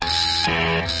Welcome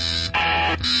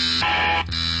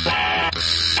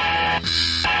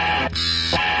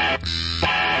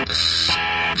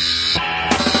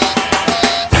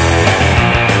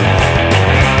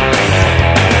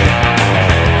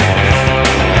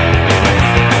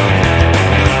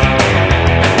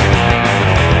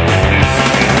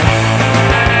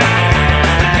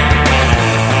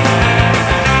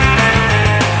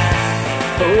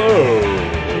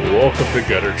to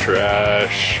Gutter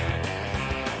Trash,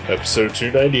 episode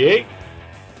 298.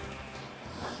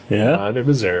 Yeah? My name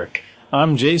is Eric.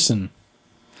 I'm Jason.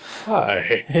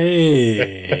 Hi.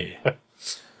 Hey.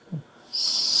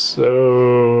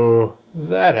 So,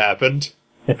 that happened.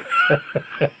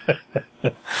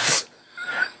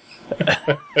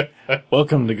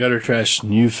 Welcome to Gutter Trash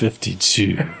New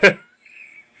 52.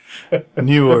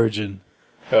 New Origin.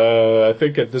 I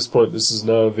think at this point this is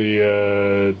now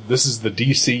this is the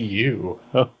DCU.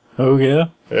 Oh yeah?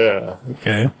 Yeah.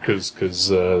 Okay. Because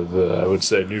I would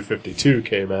say New 52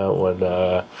 came out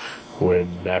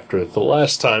when after the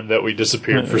last time that we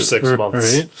disappeared for 6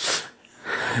 months.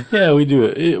 Right? Yeah, we do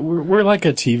it. We're like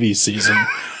a TV season.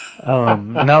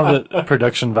 Now that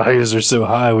production values are so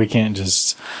high, we can't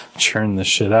just churn the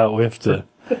shit out. We have to,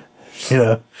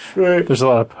 Right. There's a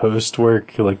lot of post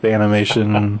work, like the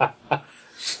animation.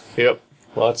 Yep.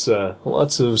 Lots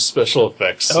of special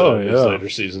effects these later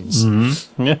seasons.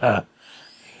 Mm-hmm. Yeah.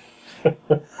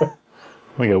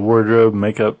 We got wardrobe,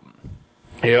 makeup.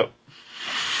 Yep.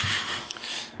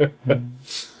 Yeah,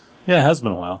 it has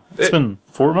been a while. It's been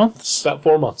 4 months? About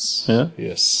 4 months. Yeah?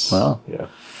 Yes. Wow. Yeah.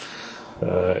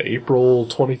 April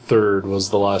 23rd was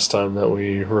the last time that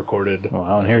we recorded.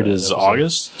 Wow, and here it is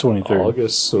August 23rd.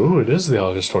 August. Oh, it is the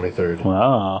August 23rd.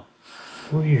 Wow.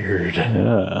 Weird.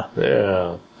 Yeah.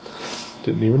 Yeah.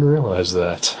 Didn't even realize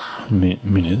that. Me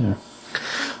neither.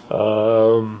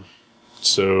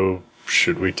 So,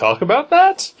 should we talk about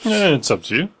that? Yeah, it's up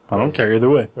to you. I don't care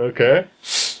either way. Okay.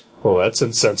 Well, that's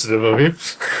insensitive of you.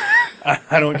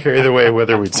 I don't care either way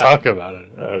whether we talk about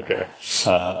it. Okay.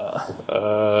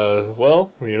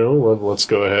 Well, let's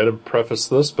go ahead and preface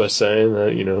this by saying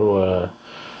that,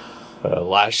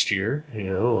 last year,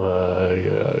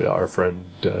 our friend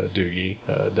Doogie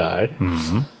died.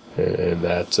 Mm-hmm. And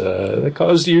that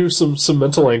caused you some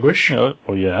mental anguish. Oh,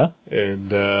 well, yeah. And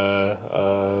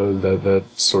that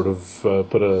sort of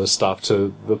put a stop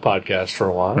to the podcast for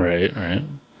a while. Right.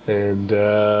 And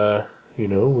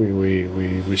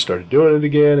we started doing it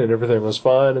again, and everything was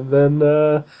fine. And then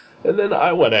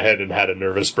I went ahead and had a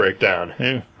nervous breakdown.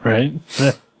 Yeah, right.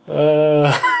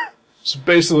 So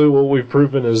basically, what we've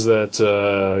proven is that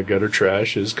gutter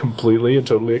trash is completely and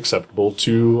totally acceptable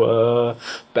to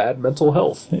bad mental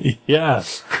health. Yeah.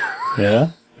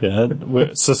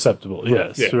 We're susceptible.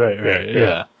 Yes. Yeah. Right.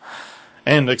 Yeah.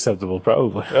 And acceptable,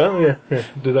 probably. Oh yeah.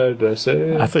 Did I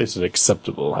say? I thought you said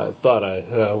acceptable. I thought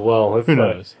Who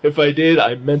knows? If I did,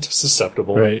 I meant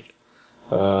susceptible. Right.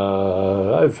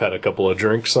 I've had a couple of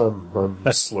drinks. I'm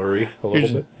slurry a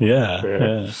little bit.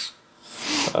 Yeah.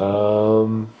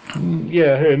 In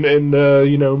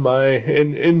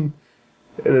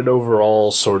an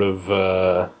overall sort of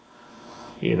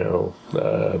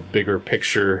bigger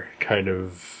picture kind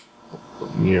of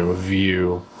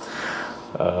view,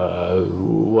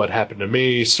 what happened to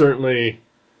me certainly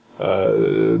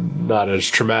not as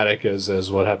traumatic as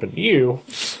what happened to you.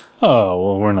 Oh,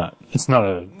 well, we're not. It's not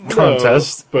a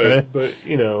contest. No, but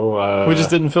right? We just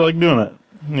didn't feel like doing it.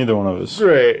 Neither one of us.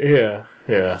 Right, yeah.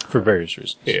 For various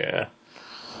reasons. Yeah.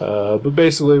 But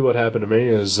basically what happened to me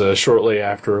is shortly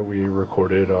after we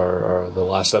recorded the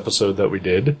last episode that we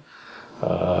did,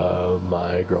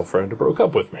 my girlfriend broke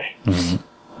up with me.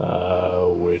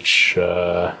 Mm-hmm. Which,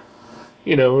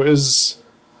 is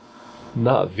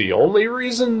not the only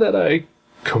reason that I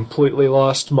completely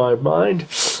lost my mind.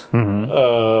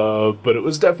 Mm-hmm. But it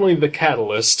was definitely the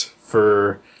catalyst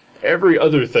for every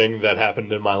other thing that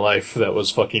happened in my life that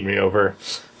was fucking me over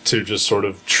to just sort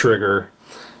of trigger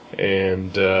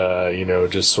and,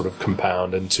 just sort of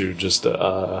compound into just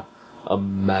a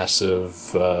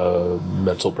massive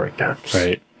mental breakdown.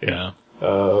 Right, yeah.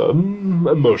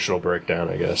 Emotional breakdown,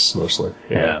 I guess, mostly.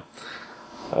 Yeah.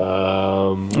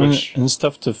 And it's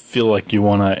tough to feel like you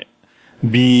want to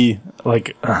be,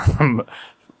 like,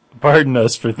 pardon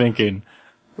us for thinking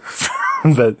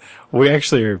that we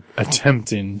actually are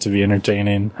attempting to be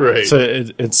entertaining. Right. So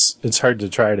it's hard to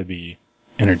try to be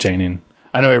entertaining.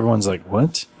 I know everyone's like,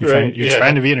 what? You're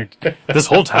trying to be entertaining this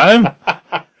whole time?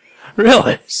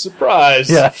 Really? Surprise.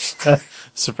 Yeah.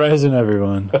 Surprising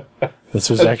everyone. This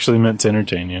was actually meant to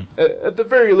entertain you. At the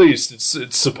very least,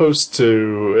 it's supposed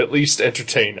to at least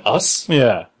entertain us.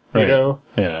 Yeah. Right. You know?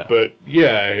 Yeah. But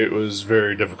yeah, it was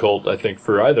very difficult, I think,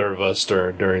 for either of us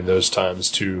during those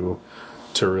times to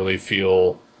really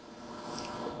feel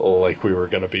like we were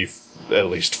going to be at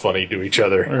least funny to each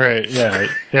other. Right, yeah.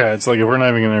 Yeah, it's like if we're not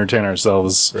even going to entertain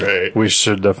ourselves, Right. we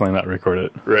should definitely not record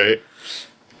it. Right.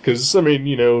 Because, I mean,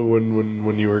 you know,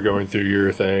 when you were going through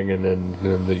your thing and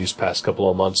then these past couple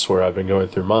of months where I've been going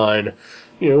through mine,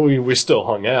 you know, we still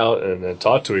hung out and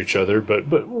talked to each other,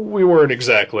 but we weren't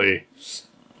exactly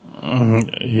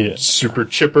Yeah. super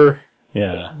chipper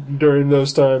Yeah. during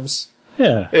those times.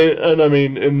 Yeah. And I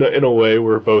mean, in a way,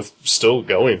 we're both still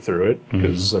going through it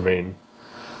because I mean,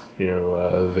 you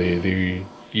know, the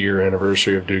year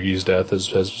anniversary of Doogie's death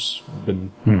has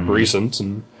been recent,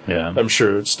 and Yeah. I'm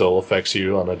sure it still affects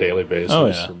you on a daily basis. Oh,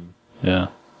 yeah. And, Yeah.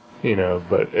 you know,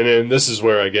 and this is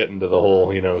where I get into the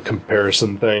whole, you know,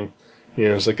 comparison thing. You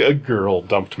know, it's like a girl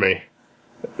dumped me.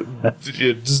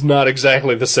 It's not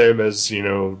exactly the same as, you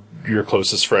know, your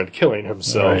closest friend killing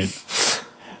himself.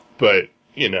 But,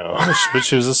 you know. But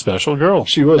she was a special girl.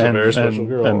 She was a very special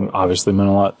girl. And obviously meant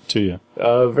a lot to you.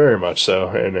 Very much so.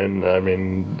 And I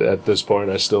mean, at this point,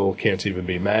 I still can't even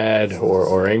be mad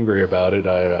or angry about it.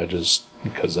 I just,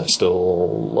 because I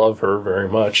still love her very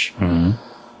much. Mm-hmm.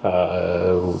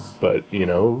 But, you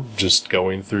know, just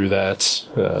going through that,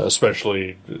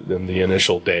 especially in the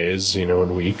initial days, you know,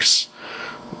 and weeks,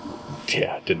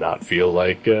 yeah, did not feel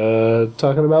like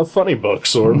talking about funny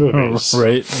books or movies.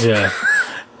 Right, yeah.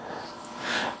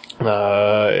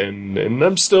 And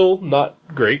I'm still not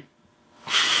great.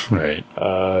 Right.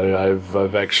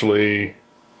 I've actually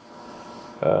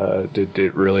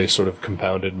it really sort of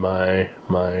compounded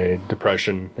my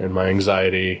depression and my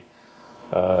anxiety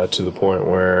to the point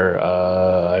where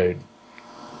I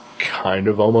kind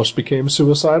of almost became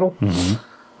suicidal. Mm-hmm.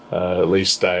 At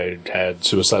least I had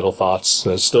suicidal thoughts.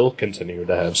 I still continue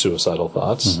to have suicidal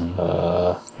thoughts.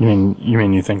 Mm-hmm. You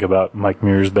mean you think about Mike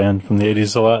Muir's band from the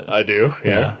 80s a lot? I do,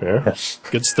 yeah.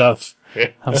 Good stuff. Yeah.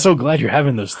 I'm so glad you're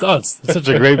having those thoughts. It's such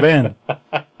a great band.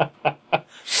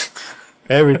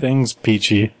 Everything's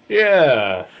peachy.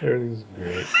 Yeah, everything's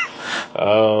great.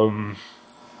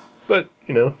 But,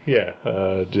 you know, yeah,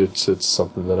 it's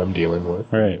something that I'm dealing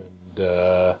with. Right.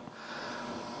 And,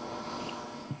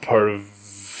 part of,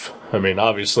 I mean,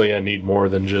 obviously I need more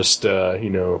than just, you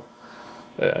know,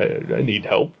 I need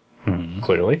help,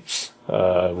 clearly.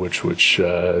 Which,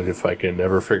 if I can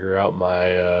ever figure out my,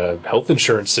 health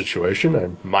insurance situation,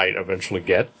 I might eventually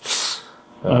get.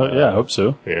 Yeah, I hope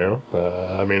so. You know,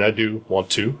 I mean, I do want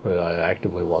to. I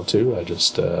actively want to. I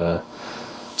just,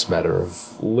 it's a matter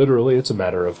of, literally, it's a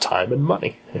matter of time and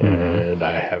money. And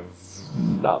I have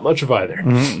not much of either.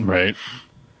 Right.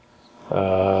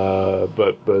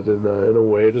 But in a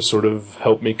way to sort of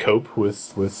help me cope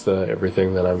with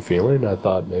everything that I'm feeling, I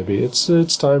thought maybe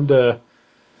it's time to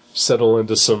settle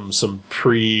into some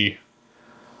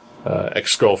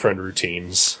ex-girlfriend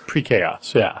routines.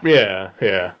 Pre-chaos, yeah.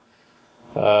 Yeah.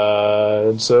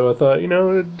 And so I thought, you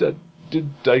know,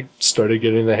 I started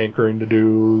getting the hankering to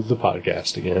do the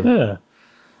podcast again. Yeah.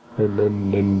 And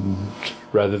then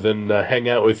rather than hang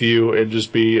out with you and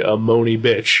just be a moany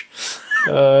bitch,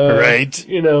 right.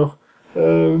 You know,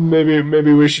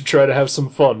 maybe we should try to have some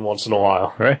fun once in a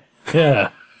while. Right?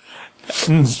 Yeah.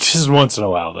 Just once in a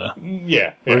while, though.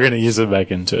 Yeah. We're going to use it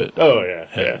back into it. Oh,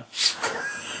 yeah.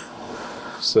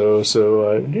 So,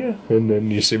 yeah. And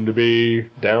then you seem to be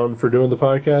down for doing the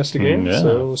podcast again.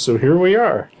 Yeah. So here we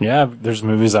are. Yeah, there's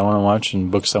movies I want to watch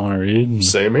and books I want to read. And,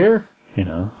 Same here. you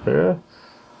know. Yeah.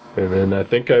 And then I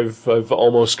think I've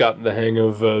almost gotten the hang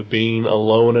of being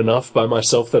alone enough by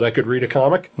myself that I could read a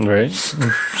comic. Right.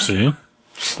 See?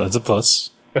 That's a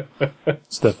plus.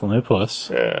 It's definitely a plus.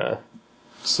 Yeah.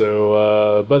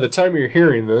 So, by the time you're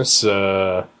hearing this,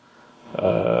 well,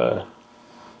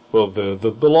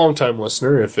 the long-time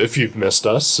listener, if you've missed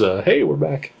us, hey, we're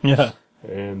back. Yeah.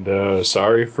 And,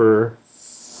 sorry for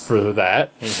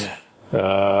that. Yeah.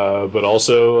 But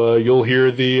also, you'll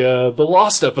hear the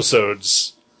lost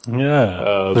episodes.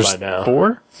 Yeah. There's by now.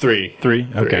 4? Three.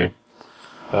 Okay.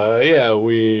 Yeah,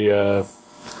 we,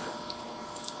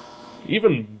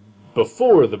 even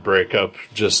before the breakup,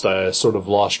 just I sort of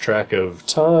lost track of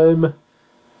time.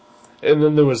 And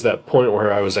then there was that point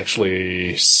where I was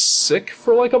actually sick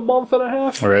for like a month and a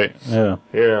half. Right. Yeah.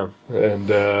 Yeah.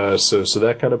 And, so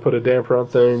that kind of put a damper on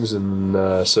things. And,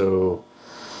 so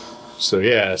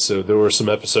there were some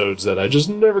episodes that I just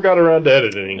never got around to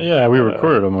editing. Yeah, we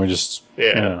recorded them. We just,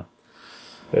 yeah.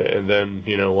 And then,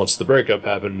 you know, once the breakup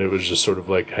happened, it was just sort of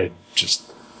like, I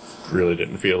just really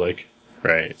didn't feel like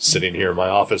sitting here in my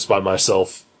office by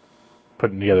myself.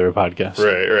 Putting together a podcast.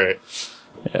 Right.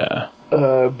 Yeah.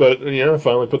 But, I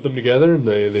finally put them together, and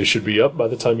they should be up by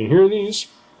the time you hear these.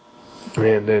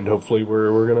 And then hopefully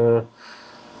we're gonna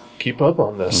keep up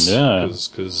on this. Yeah.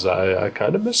 Because I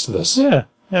kind of missed this. Yeah,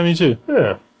 me too.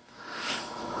 Yeah.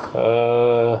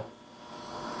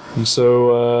 And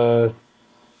so,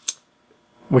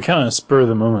 we kind of spur of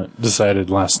the moment decided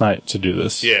last night to do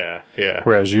this. yeah.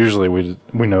 Whereas usually we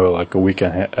know like a week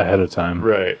ahead of time.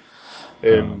 Right.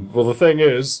 And, well, the thing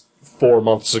is, 4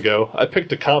 months ago, I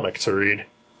picked a comic to read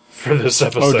for this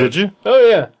episode. Oh, did you? Oh,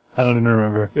 yeah. I don't even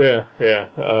remember. Yeah.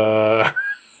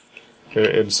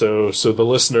 And so the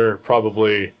listener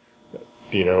probably,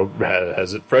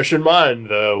 has it fresh in mind,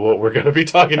 what we're going to be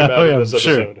talking about in this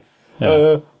episode. Sure.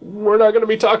 Yeah. We're not going to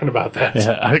be talking about that.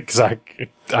 Yeah, because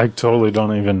I totally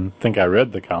don't even think I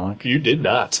read the comic. You did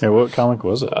not. Yeah, what comic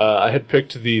was it? I had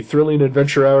picked the Thrilling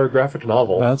Adventure Hour graphic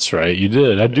novel. That's right, you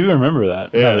did. I do remember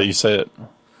that, now that you say it.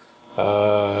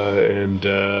 And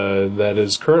that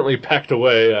is currently packed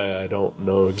away. I don't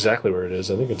know exactly where it is.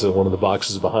 I think it's in one of the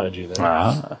boxes behind you there.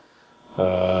 Ah.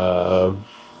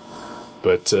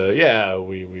 But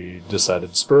we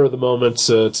decided spur of the moment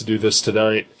to do this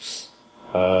tonight.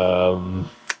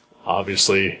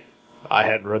 Obviously, I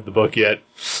hadn't read the book yet.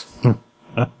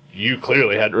 You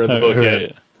clearly hadn't read the book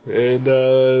yet. And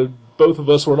both of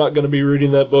us were not going to be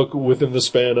reading that book within the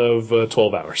span of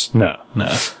 12 hours. No.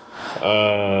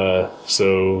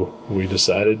 So we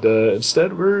decided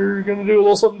instead we're going to do a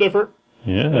little something different.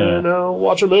 Yeah. And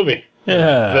watch a movie.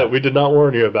 Yeah. That we did not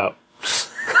warn you about.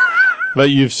 But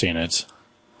you've seen it.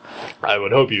 I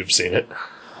would hope you've seen it.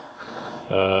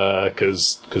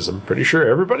 Because I'm pretty sure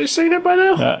everybody's seen it by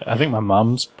now. I think my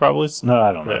mom's probably... No,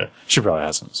 I don't know. Yeah. She probably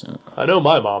hasn't seen it. I know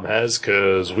my mom has,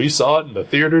 because we saw it in the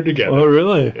theater together. Oh,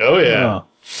 really? Oh, yeah. Oh.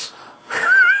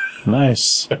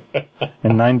 Nice.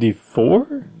 In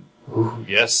 94? Ooh,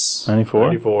 yes. 94?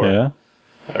 94. Yeah.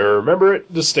 I remember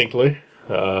it distinctly,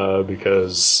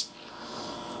 because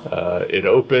it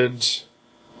opened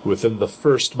within the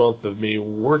first month of me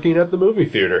working at the movie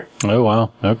theater. Oh,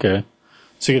 wow. Okay.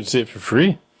 So you get to see it for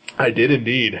free? I did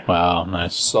indeed. Wow,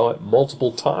 nice. Saw it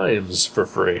multiple times for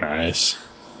free. Nice.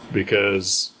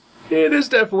 Because it is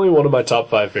definitely one of my top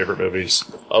 5 favorite movies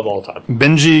of all time.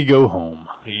 Benji, go home.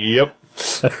 Yep.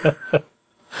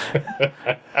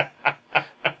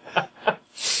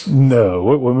 No,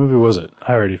 what movie was it?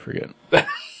 I already forget.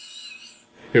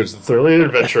 It was the Thrilling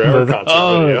Adventure Hour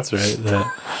concert video. That's right. That.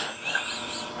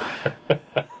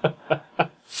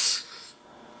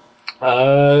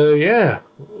 Yeah.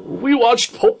 We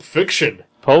watched Pulp Fiction.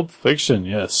 Pulp Fiction,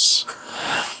 yes.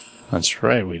 That's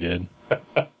right, we did.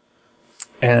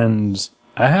 And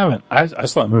I haven't. I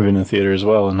saw that movie in the theater as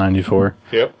well in 94.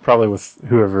 Yep. Probably with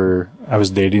whoever I was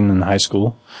dating in high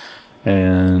school.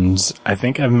 And I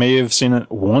think I may have seen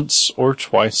it once or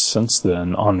twice since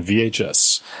then on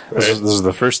VHS. Right. This is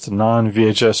the first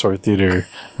non-VHS or theater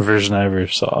version I ever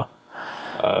saw.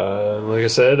 Like I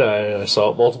said, I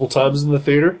saw it multiple times in the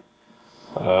theater.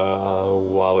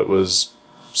 While it was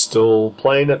still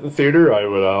playing at the theater, I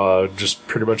would just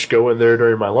pretty much go in there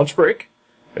during my lunch break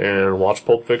and watch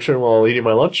Pulp Fiction while eating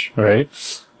my lunch. Right.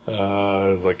 Just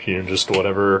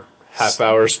whatever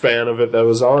half-hour span of it that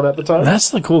was on at the time. That's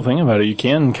the cool thing about it. You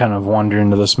can kind of wander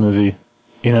into this movie.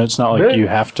 It's not like you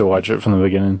have to watch it from the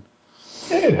beginning.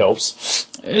 It helps.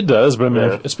 It does, but I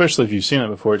mean, especially if you've seen it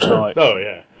before, it's not like... Oh,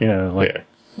 yeah.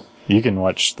 You can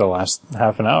watch the last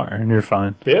half an hour and you're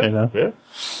fine. Yeah, yeah.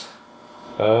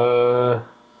 Then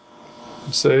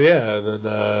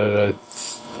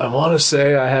I want to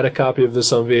say I had a copy of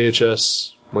this on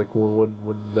VHS, like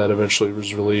when that eventually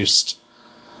was released.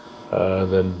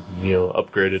 Then,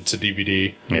 upgraded to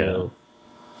DVD,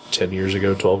 10 years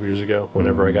ago, 12 years ago,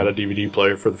 whenever I got a DVD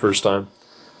player for the first time.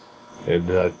 And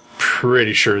I'm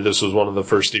pretty sure this was one of the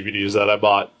first DVDs that I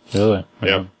bought. Really?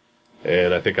 Yeah.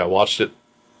 And I think I watched it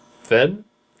then,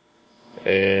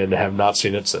 and have not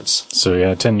seen it since.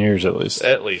 So 10 years at least.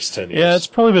 At least 10 years. Yeah, it's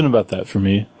probably been about that for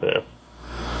me. Yeah.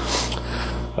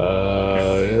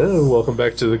 Welcome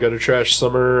back to the Gutter Trash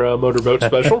Summer Motorboat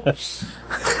Special.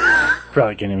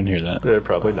 Probably can't even hear that.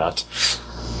 Probably not.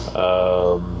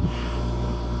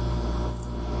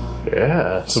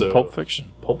 So Pulp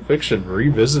Fiction. Pulp Fiction,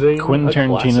 revisiting Quentin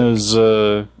Tarantino's,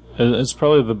 it's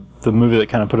probably the movie that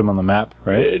kind of put him on the map,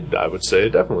 right? I would say it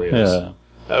definitely is. Yeah.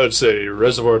 I would say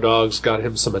Reservoir Dogs got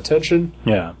him some attention.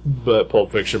 Yeah. But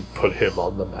Pulp Fiction put him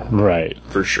on the map. Right.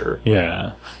 For sure.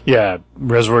 Yeah. Yeah.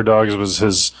 Reservoir Dogs was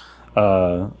his,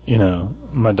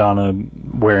 Madonna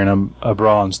wearing a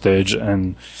bra on stage,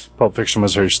 and Pulp Fiction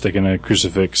was her sticking a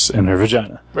crucifix in her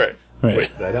vagina. Right.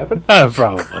 Wait, did that happen?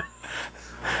 Probably.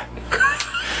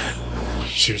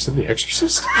 She was in The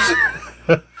Exorcist?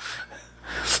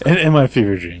 In my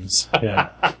fever dreams, yeah.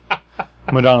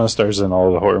 Madonna stars in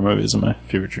all the horror movies in my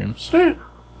fever dreams. I'd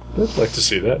like to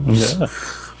see that. Yeah.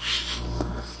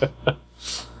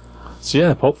 So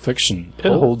yeah, Pulp Fiction. It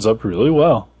holds up really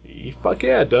well. Fuck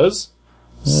yeah, it does.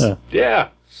 Yeah. Yeah.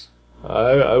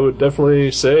 I would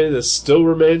definitely say this still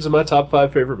remains in my top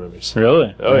 5 favorite movies.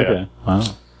 Really? Oh, okay. Wow.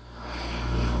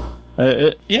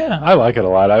 Yeah, I like it a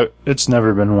lot. It's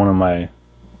never been one of my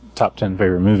top 10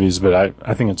 favorite movies, but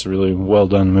I think it's a really well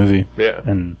done movie. Yeah.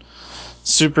 And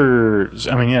super,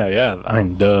 I mean, yeah. I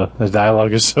mean, duh. The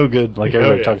dialogue is so good. Like,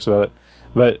 everybody talks about it.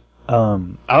 But,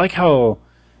 I like how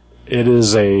it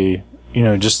is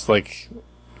just like,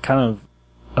 kind of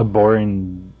a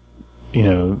boring,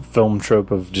 film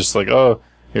trope of just like, oh,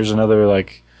 here's another,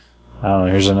 like, I don't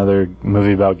know, here's another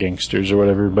movie about gangsters or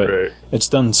whatever, but it's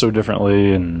done so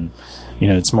differently, and,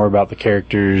 it's more about the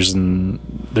characters, and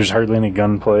there's hardly any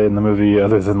gunplay in the movie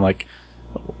other than, like,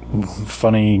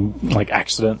 funny, like,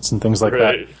 accidents and things like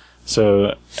that.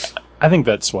 So, I think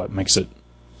that's what makes it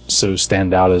so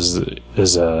stand out as it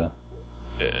doesn't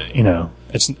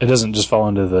just fall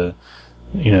into the,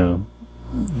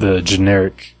 the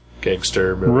generic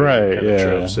gangster movie. Right, kind of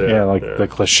tropes, the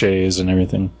cliches and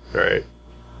everything. Right.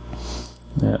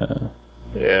 Yeah.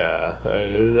 Yeah.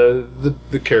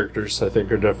 The characters, I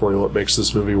think, are definitely what makes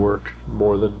this movie work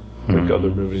more than other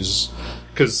movies.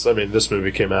 Because, I mean, this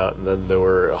movie came out, and then there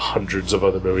were hundreds of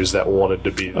other movies that wanted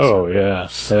to be this movie. Yeah.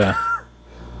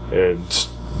 And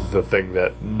the thing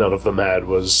that none of them had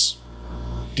was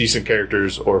decent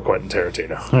characters or Quentin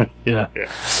Tarantino. Yeah.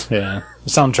 The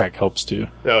soundtrack helps, too.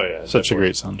 Oh, yeah. Such a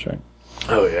great soundtrack.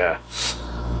 Oh, yeah.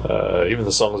 Even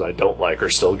the songs I don't like are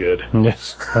still good.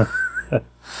 Yes.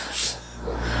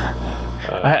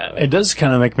 It does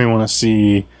kind of make me want to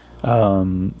see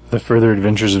the further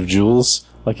adventures of Jules,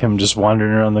 like him just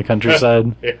wandering around the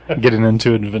countryside, getting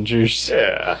into adventures,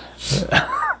 and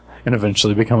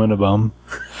eventually becoming a bum.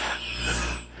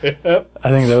 Yep. I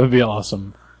think that would be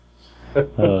awesome.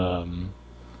 That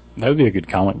would be a good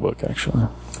comic book, actually.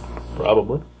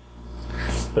 Probably.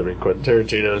 I mean, Quentin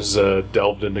Tarantino's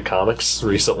delved into comics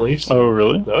recently. So. Oh,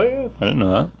 really? Oh, yeah. I didn't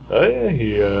know that. Oh, yeah.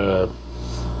 He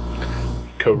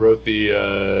co-wrote the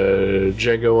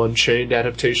Django Unchained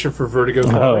adaptation for Vertigo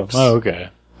Comics. Oh, okay.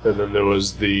 And then there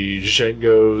was the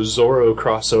Django Zorro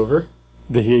crossover.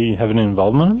 Did he have any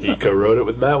involvement in He co-wrote it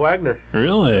with Matt Wagner.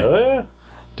 Really? Oh, yeah.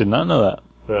 Did not know that.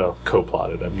 Well,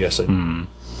 co-plotted, I'm guessing.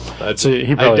 So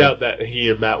I doubt that he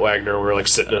and Matt Wagner were like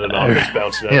sitting in an office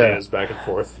bouncing ideas back and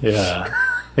forth. Yeah.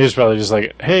 He was probably just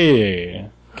like, hey,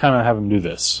 kind of have him do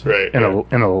this. Right. In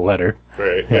a letter.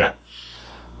 Right, yeah.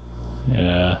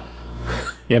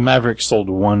 Yeah, Maverick sold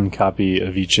one copy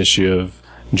of each issue of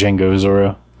Django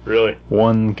Zorro. Really?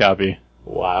 One copy.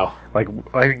 Wow. Like,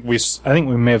 I think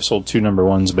we may have sold 2 number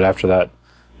ones, but after that,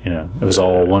 it was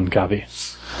all one copy.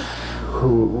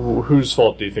 Whose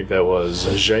fault do you think that was?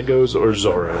 Django's or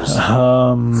Zorro's?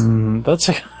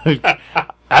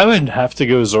 I would have to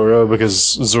go Zorro,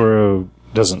 because Zorro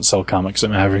doesn't sell comics at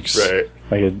Mavericks.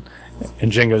 Right.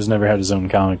 And Django's never had his own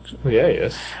comic. Yeah,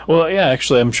 yes. Well, yeah,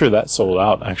 actually, I'm sure that sold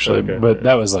out, actually. But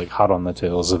that was, like, hot on the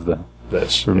tails of the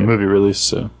movie release,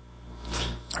 so.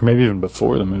 Or maybe even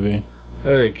before the movie. I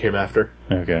think it came after.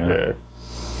 Okay. Yeah.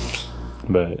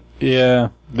 But, yeah,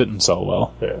 didn't sell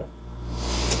well. Yeah.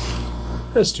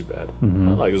 That's too bad. Mm-hmm.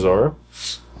 I like Zorro.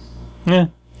 Yeah,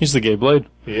 he's the gay Blade.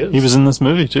 He is. He was in this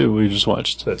movie, too, we just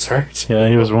watched. That's right. Yeah,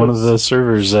 he was one of the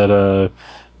servers at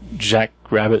Jack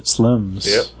Rabbit Slim's.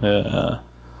 Yep. Yeah.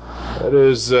 That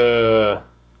is,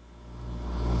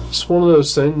 it's one of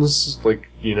those things, like,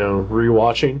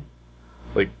 rewatching.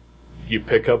 Like, you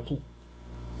pick up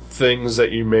things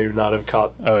that you may not have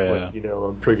caught,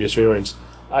 on previous viewings.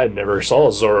 I never saw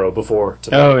Zorro before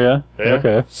tonight. Oh, yeah? Yeah.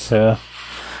 Okay. Yeah.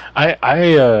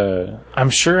 I'm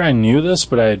sure I knew this,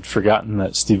 but I had forgotten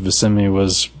that Steve Buscemi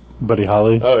was Buddy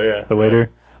Holly. Oh, yeah. The waiter.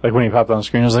 Like, when he popped on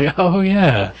screen, I was like, oh,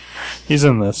 yeah. He's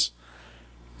in this.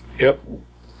 Yep.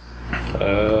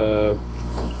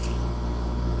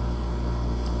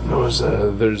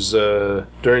 There's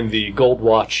during the Gold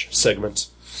Watch segment,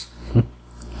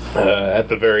 at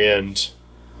the very end,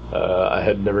 I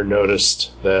had never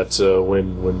noticed that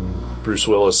when Bruce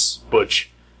Willis, Butch,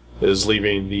 is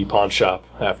leaving the pawn shop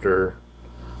after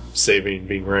saving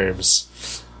Ving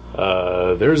Rhames,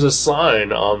 there's a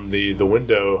sign on the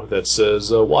window that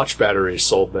says watch batteries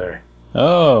sold there.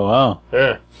 Oh, wow.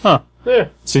 Yeah. Huh. Yeah.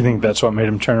 So you think that's what made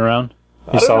him turn around?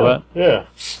 He I don't saw know. that? Yeah.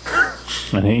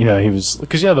 And he was,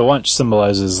 because the watch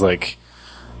symbolizes, like,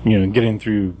 getting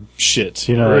through shit,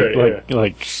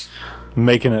 like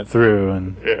making it through,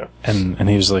 and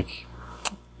he was like,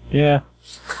 yeah,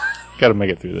 gotta make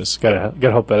it through this. Gotta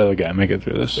help that other guy make it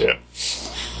through this. Yeah.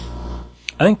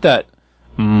 I think that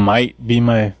might be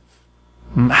my,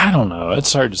 I don't know,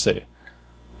 it's hard to say.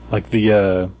 Like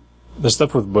the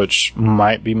stuff with Butch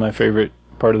might be my favorite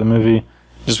part of the movie,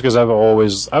 just because I've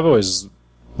always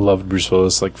loved Bruce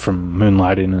Willis, like from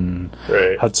Moonlighting and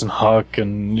Right. Hudson Hawk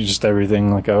and just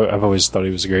everything. Like I've always thought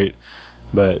he was great,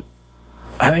 but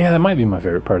I think that might be my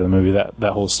favorite part of the movie.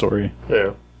 That whole story.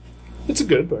 Yeah. It's a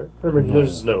good part. I mean,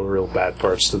 there's no real bad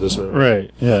parts to this movie.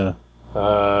 Right. Yeah.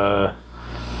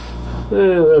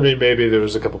 I mean, maybe there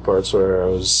was a couple parts where I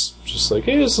was just like,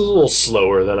 hey, this is a little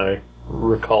slower than I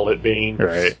recall it being.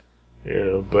 Right.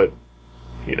 But,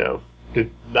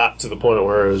 not to the point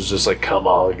where it was just like, come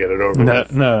on, get it over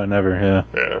with. No, never. Yeah.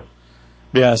 Yeah.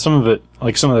 Yeah. Some of it,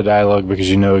 like some of the dialogue, because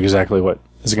you know exactly what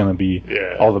is going to be.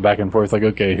 Yeah. All the back and forth. Like,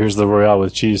 okay, here's the Royale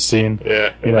with cheese scene.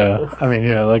 Yeah. I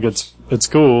mean, like it's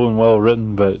cool and well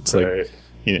written, but it's like. Right.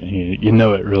 You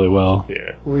know it really well.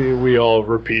 Yeah, we all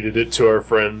repeated it to our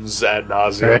friends ad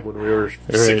nauseum Right. when we were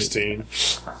 16,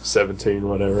 17,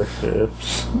 whatever.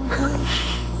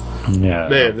 Yeah.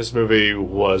 Man, this movie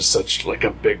was such like a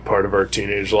big part of our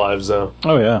teenage lives, though.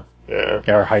 Oh yeah. Yeah.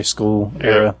 Our high school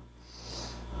era.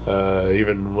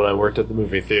 Even when I worked at the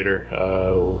movie theater,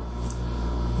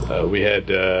 we had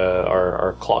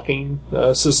our clocking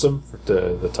system.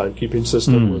 The timekeeping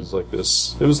system was like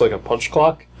this. It was like a punch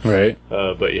clock. Right.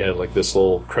 But you had like this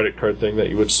little credit card thing that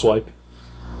you would swipe.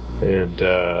 And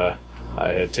I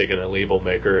had taken a label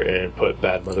maker and put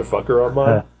bad motherfucker on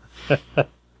mine.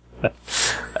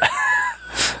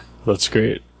 That's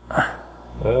great.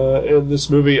 And this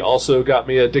movie also got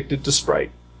me addicted to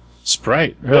Sprite.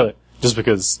 Sprite? Really? Just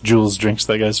because Jules drinks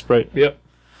that guy's Sprite? Yep.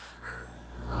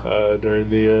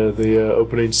 During the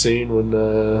opening scene when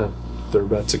they're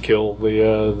about to kill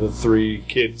the three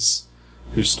kids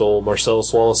who stole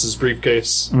Marcellus Wallace's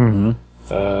briefcase. Mm-hmm.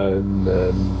 And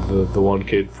the one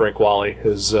kid, Frank Wally,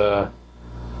 is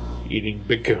eating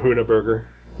Big Kahuna Burger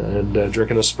and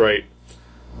drinking a Sprite.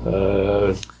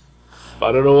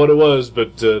 I don't know what it was,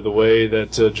 but the way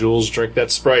that Jules drank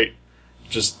that Sprite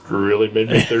just really made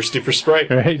me thirsty for Sprite.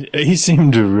 Right? He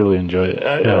seemed to really enjoy it.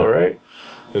 I know, right?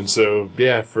 And so,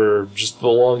 yeah, for just the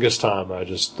longest time, I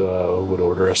just would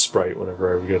order a Sprite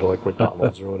whenever I would go to like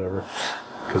McDonald's or whatever.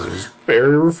 Because it was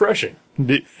very refreshing.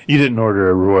 You didn't order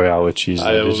a Royale with cheese,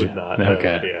 I though, did you? would not.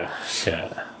 Okay.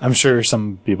 Yeah. I'm sure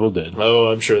some people did.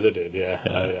 Oh, I'm sure they did, yeah.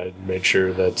 I made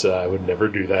sure that I would never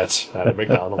do that at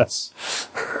McDonald's.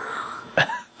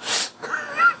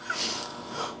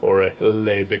 Or a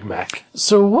Le Big Mac.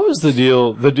 So what was the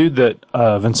deal? The dude that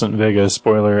Vincent Vega,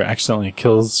 spoiler, accidentally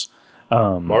kills...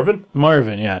 Marvin?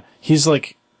 Marvin, yeah. He's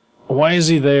like... Why is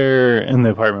he there in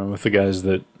the apartment with the guys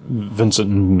that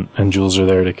Vincent and Jules are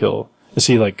there to kill? Is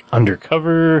he like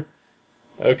undercover?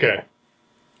 Okay.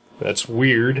 That's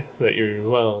weird that you're...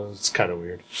 Well, it's kind of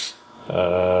weird.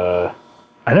 I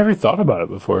never thought about it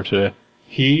before today.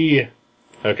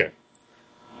 Okay.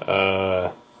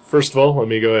 First of all, let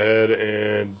me go ahead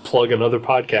and plug another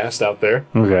podcast out there.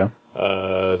 Okay.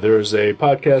 There's a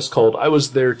podcast called I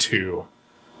Was There Too,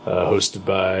 hosted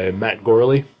by Matt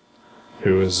Gorley,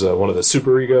 who is one of the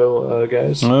Super Ego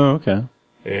guys. Oh, okay.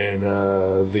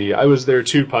 And the I Was There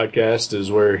Too podcast is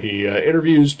where he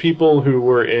interviews people who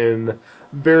were in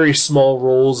very small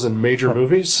roles in major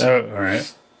movies. Oh, all right.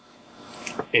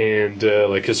 And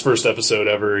like his first episode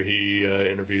ever, he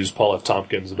interviews Paul F.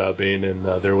 Tompkins about being in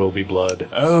There Will Be Blood.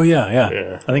 Oh,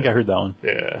 yeah. I think I heard that one.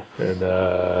 Yeah,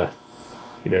 and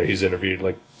he's interviewed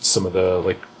like some of the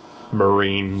like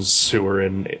Marines who were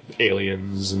in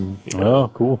Aliens, and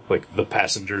oh, cool. like the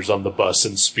passengers on the bus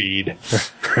in Speed.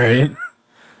 Right.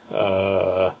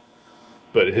 But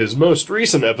his most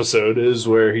recent episode is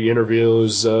where he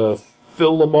interviews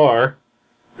Phil Lamar,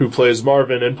 who plays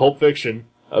Marvin in Pulp Fiction,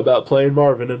 about playing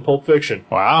Marvin in Pulp Fiction.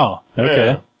 Wow. Okay.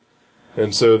 Yeah.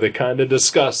 And so they kind of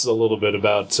discuss a little bit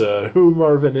about who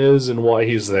Marvin is and why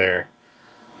he's there.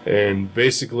 And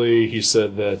basically he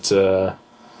said that,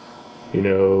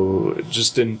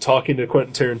 just in talking to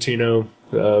Quentin Tarantino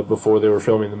before they were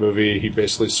filming the movie, he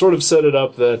basically sort of set it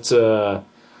up that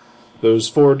those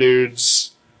four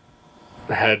dudes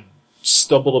had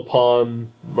stumbled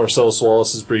upon Marcellus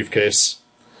Wallace's briefcase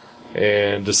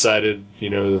and decided,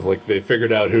 like they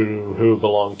figured out who it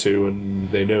belonged to,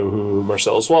 and they know who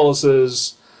Marcellus Wallace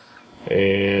is,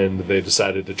 and they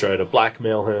decided to try to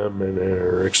blackmail him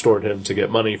or extort him to get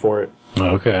money for it.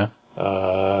 Okay.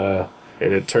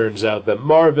 And it turns out that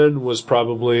Marvin was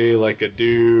probably like a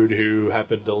dude who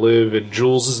happened to live in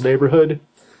Jules's neighborhood.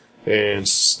 And,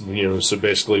 so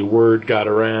basically word got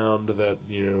around that,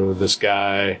 this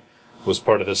guy was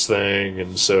part of this thing,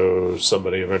 and so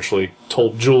somebody eventually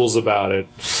told Jules about it,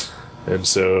 and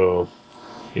so,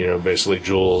 basically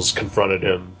Jules confronted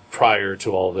him prior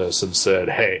to all this and said,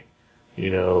 hey,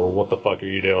 what the fuck are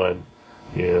you doing?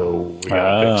 We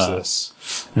gotta fix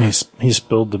this. And he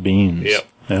spilled the beans. Yep.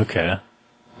 Okay.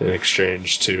 In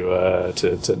exchange to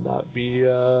not be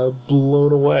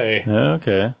blown away.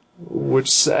 Okay. Which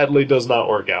sadly does not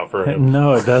work out for him.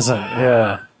 No, it doesn't.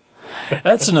 Yeah.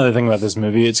 That's another thing about this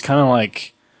movie. It's kind of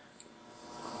like,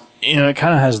 it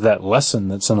kind of has that lesson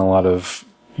that's in a lot of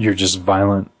your just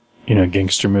violent,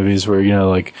 gangster movies where,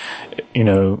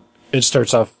 it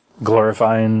starts off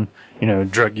glorifying,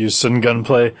 drug use and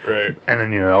gunplay. Right. And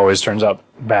then, it always turns out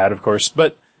bad, of course.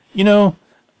 But,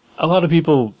 a lot of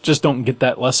people just don't get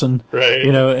that lesson. Right.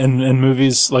 In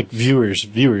movies, like viewers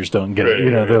don't get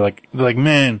it. Right. They're like,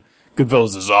 man,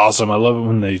 Goodfellas is awesome. I love it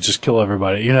when they just kill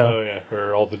everybody, Oh, yeah.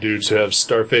 Or all the dudes who have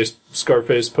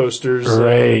Scarface posters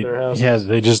right. in their houses. Yeah,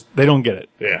 they don't get it.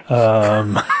 Yeah.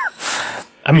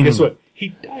 I mean, guess what? He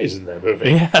dies in that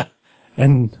movie. Yeah.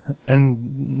 And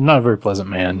not a very pleasant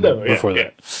man before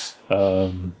yeah.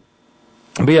 that.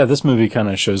 But yeah, this movie kind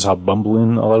of shows how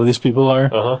bumbling a lot of these people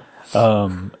are. Uh-huh.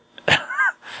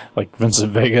 Like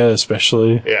Vincent Vega,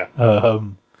 especially. Yeah.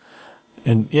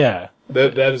 And yeah.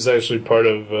 That is actually part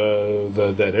of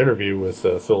that interview with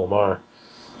Phil Lamar,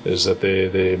 is that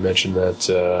they mentioned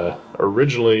that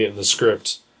originally in the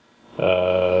script,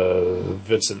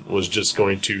 Vincent was just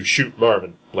going to shoot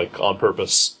Marvin, like on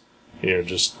purpose,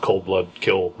 just cold blood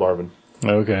kill Marvin.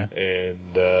 Okay.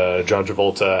 And John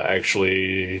Travolta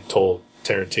actually told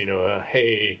Tarantino,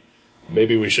 hey,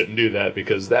 maybe we shouldn't do that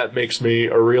because that makes me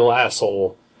a real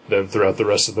asshole then throughout the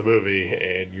rest of the movie,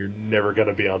 and you're never going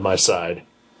to be on my side.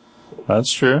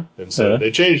 That's true. And so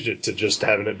they changed it to just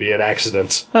having it be an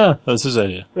accident. Huh, that's his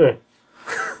idea. Yeah.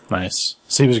 Nice.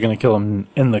 So he was going to kill him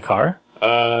in the car?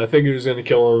 I think he was going to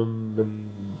kill him,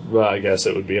 and I guess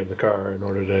it would be in the car in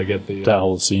order to get the... that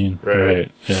whole scene.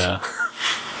 Right. Yeah.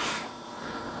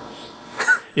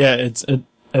 Yeah,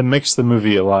 it makes the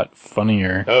movie a lot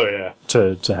funnier. Oh, yeah.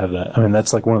 To have that. I mean,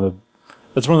 that's like one of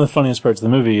the funniest parts of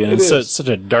the movie, and it's such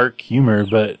a dark humor,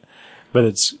 but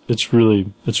it's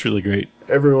really great.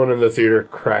 Everyone in the theater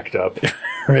cracked up,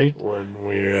 right? When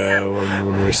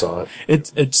we saw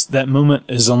it. It's that moment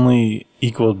is only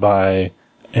equaled by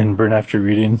in Burn After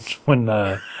Reading when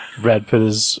Brad Pitt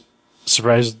is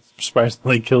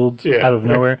surprisingly killed out of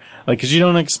nowhere, like because you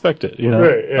don't expect it,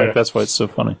 Right, yeah. Like that's why it's so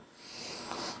funny.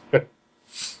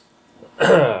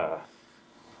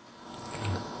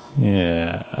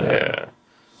 Yeah.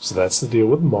 So that's the deal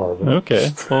with Marvin.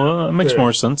 Okay. Well, it makes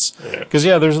more sense. Yeah. Because,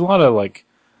 there's a lot of, like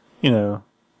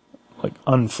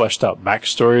unfleshed out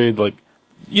backstory. Like,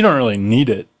 you don't really need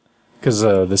it. Because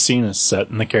the scene is set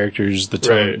and the characters, the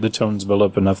tone's built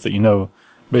up enough that you know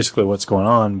basically what's going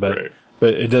on. But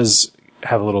it does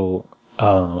have a little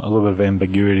bit of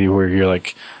ambiguity where you're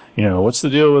like, what's the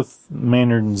deal with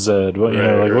Maynard and Zed? What,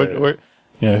 what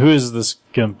who is this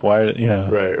gimp? Why,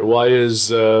 Right. Why is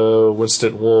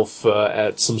Winston Wolfe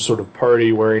at some sort of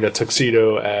party wearing a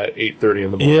tuxedo at 8:30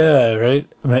 in the morning? Yeah,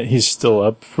 right. He's still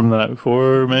up from the night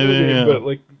before, maybe. Yeah. But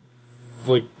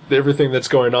like everything that's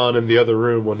going on in the other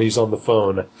room when he's on the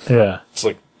phone. Yeah. It's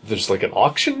like there's like an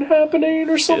auction happening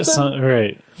or something. It's not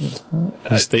right. An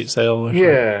estate sale. Or something.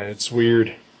 Yeah, it's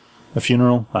weird. A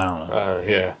funeral? I don't know.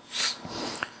 Yeah.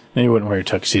 And you wouldn't wear a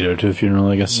tuxedo to a funeral,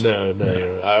 I guess. No.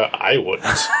 I wouldn't.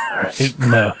 Right?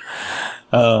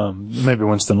 No. Maybe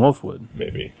Winston Wolfe would.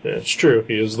 Maybe. Yeah, it's true.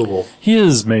 He is the wolf. He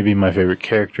is maybe my favorite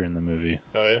character in the movie.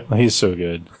 Oh, yeah? He's so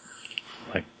good.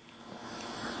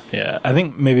 Yeah. I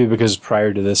think maybe because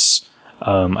prior to this,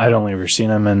 I'd only ever seen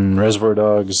him in Reservoir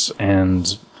Dogs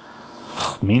and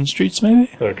Mean Streets, maybe?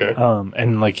 Okay.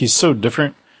 And he's so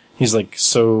different. He's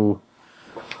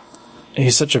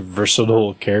he's such a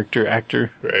versatile character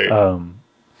actor. Right.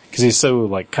 Cause he's so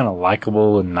kind of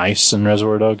likable and nice in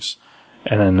Reservoir Dogs.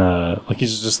 And then,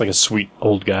 he's just a sweet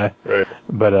old guy. Right.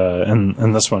 But,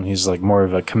 in this one, he's more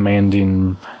of a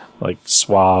commanding,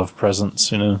 suave presence,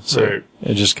 So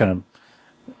it just kind of,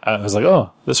 I was like,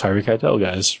 oh, this Harvey Keitel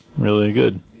guy's really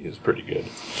good. He is pretty good.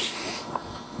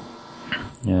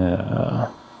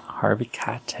 Yeah. Harvey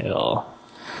Keitel.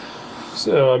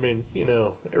 So, I mean,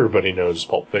 everybody knows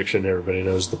Pulp Fiction, everybody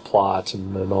knows the plot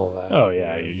and all that. Oh,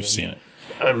 yeah, you've seen it.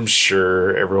 I'm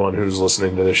sure everyone who's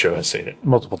listening to the show has seen it.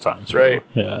 Multiple times. Right?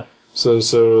 Yeah. So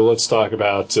let's talk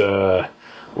about,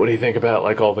 what do you think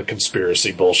about, all the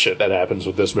conspiracy bullshit that happens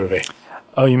with this movie?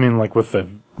 Oh, you mean with the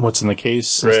what's in the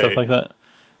case and stuff like that?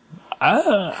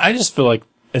 I just feel like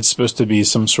it's supposed to be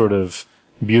some sort of,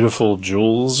 beautiful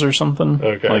jewels or something.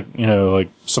 Okay. Like, like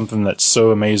something that's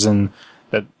so amazing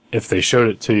that if they showed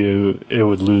it to you, it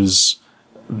would lose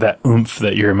that oomph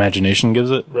that your imagination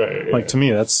gives it. Right. Yeah. Like, to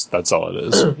me, that's all it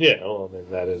is. Yeah, well, I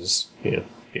mean, that is, yeah.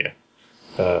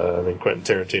 I mean, Quentin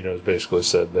Tarantino has basically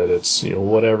said that it's,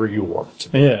 whatever you want it to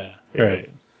be. Yeah, right.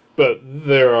 But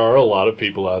there are a lot of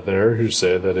people out there who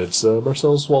say that it's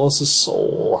Marcellus Wallace's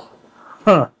soul.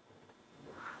 Huh.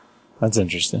 That's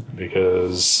interesting.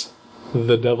 Because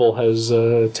the devil has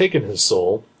taken his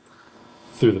soul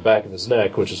through the back of his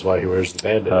neck, which is why he wears the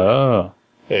Band-Aid. Oh.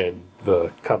 And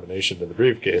the combination in the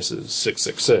briefcase is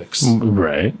 666.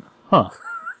 Right. Huh.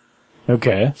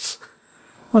 Okay.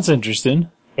 That's interesting.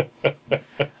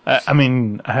 I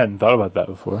mean, I hadn't thought about that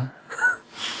before.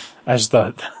 I just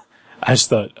thought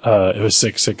it was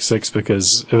 666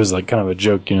 because it was like kind of a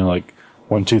joke, like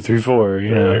 1, 2, 3, 4,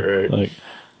 Right.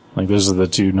 Like those are the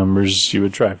two numbers you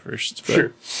would try first. But,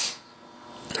 Sure.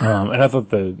 And I thought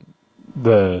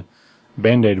the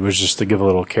Band-Aid was just to give a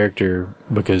little character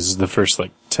because the first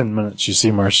 10 minutes you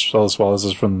see Marcellus Wallace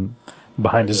is from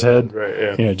behind his head.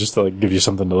 Right, yeah. Just to give you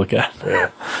something to look at.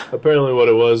 Yeah. Apparently what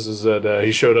it was is that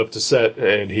he showed up to set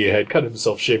and he had cut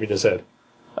himself shaving his head.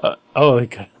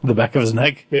 Like the back of his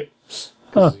neck? Yeah.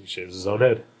 Because he shaves his own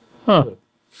head. Huh.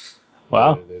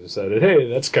 Wow. And they decided, hey,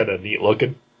 that's kind of neat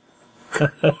looking.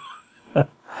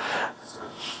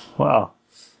 Wow.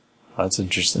 That's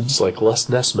interesting. It's like Les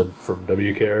Nessman from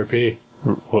WKRP.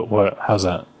 What? How's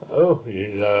that? Oh,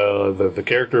 the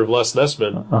character of Les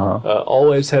Nessman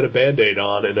always had a Band-Aid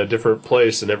on in a different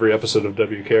place in every episode of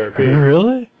WKRP.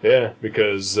 Really? Yeah,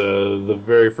 because the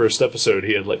very first episode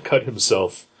he had cut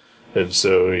himself, and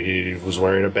so he was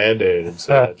wearing a Band-Aid, and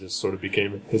so that just sort of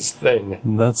became his thing.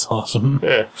 That's awesome.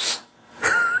 Yeah.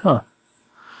 Huh.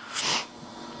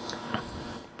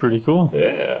 Pretty cool.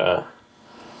 Yeah.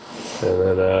 And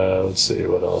then, let's see,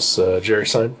 what else? Jerry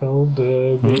Seinfeld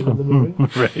being in the movie.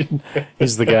 Right.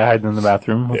 He's the guy hiding in the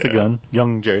bathroom with the gun.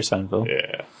 Young Jerry Seinfeld.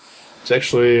 Yeah. It's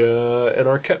actually an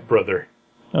Arquette brother.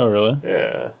 Oh, really?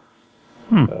 Yeah.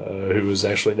 Who is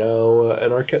actually now an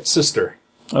Arquette sister.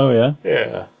 Oh, yeah?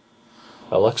 Yeah.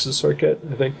 Alexis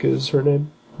Arquette, I think, is her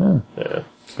name. Yeah.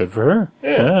 Good for her.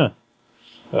 Yeah.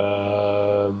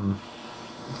 Of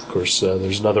course,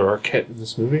 there's another Arquette in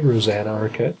this movie, Rosanna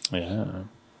Arquette. Yeah.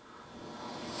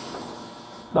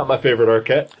 Not my favorite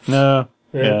Arquette. No.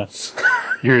 Yeah.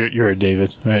 You're a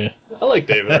David, right? I like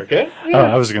David Arquette. Yeah. Oh,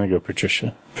 I was going to go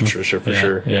Patricia. Patricia, for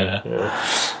sure. Yeah.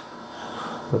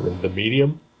 And then The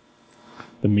Medium.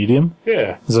 The Medium?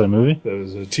 Yeah. Is that a movie? There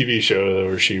was a TV show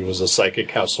where she was a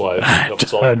psychic housewife who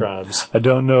solved crimes. I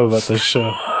don't know about this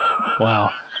show.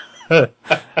 Wow.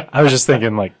 I was just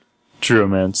thinking True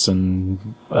Romance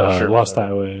and Lost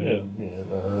Highway.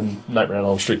 Yeah, Nightmare on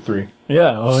Elm Street 3.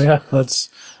 Yeah, oh yeah. That's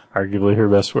arguably her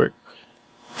best work.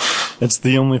 It's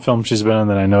the only film she's been in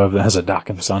that I know of that has a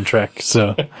Dokken soundtrack,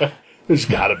 so... There's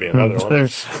gotta be another one.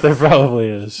 There probably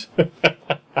is.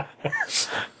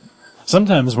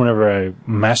 Sometimes whenever I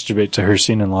masturbate to her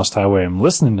scene in Lost Highway, I'm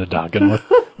listening to Dokken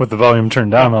with the volume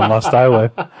turned down on Lost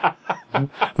Highway.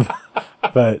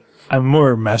 But I'm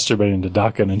more masturbating to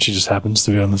Dokken, and she just happens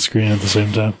to be on the screen at the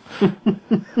same time.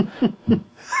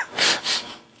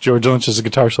 George Lynch's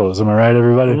guitar solos, am I right,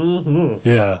 everybody? Mm-hmm.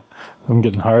 Yeah. I'm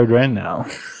getting hard right now.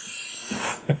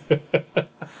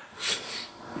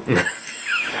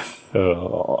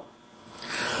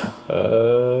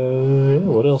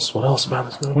 What else? What else about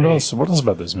this movie? What else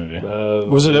about this movie?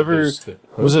 Was it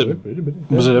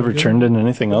ever turned into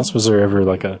anything else? Was there ever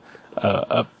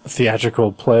a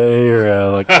theatrical play or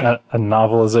a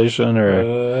novelization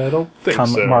or I don't think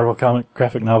so. Marvel comic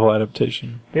graphic novel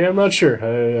adaptation? Yeah, I'm not sure.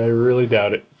 I really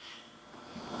doubt it.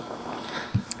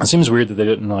 It seems weird that they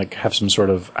didn't have some sort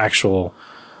of actual,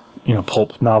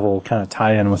 pulp novel kind of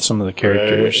tie-in with some of the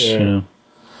characters. Right, yeah.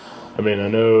 I mean, I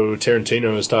know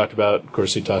Tarantino has talked about, of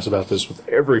course he talks about this with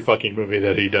every fucking movie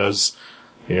that he does,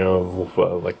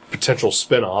 potential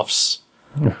spin-offs.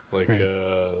 Like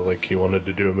he wanted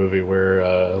to do a movie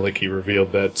where, he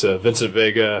revealed that Vincent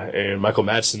Vega and Michael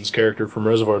Madsen's character from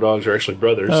Reservoir Dogs are actually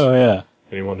brothers. Oh, yeah.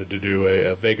 And he wanted to do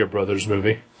a Vega Brothers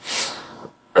movie.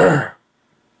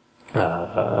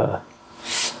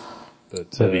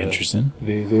 But, that'd be interesting.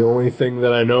 The only thing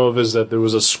that I know of is that there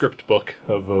was a script book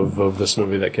of this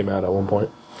movie that came out at one point.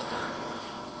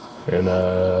 And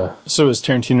so is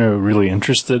Tarantino really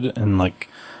interested in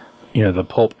the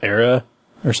pulp era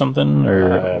or something?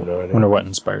 Or I have no idea. I wonder what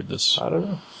inspired this. I don't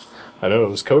know. I know it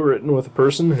was co-written with a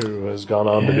person who has gone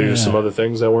on to do some other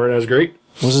things that weren't as great.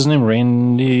 What was his name?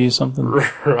 Randy something?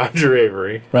 Roger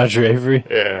Avery. Roger Avery?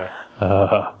 Yeah.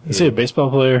 Is he a baseball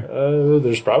player?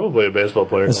 There's probably a baseball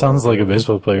player. It sounds like a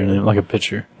baseball player name, like a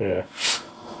pitcher. Yeah.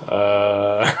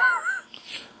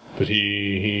 But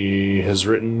he has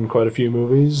written quite a few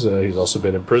movies. He's also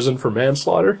been in prison for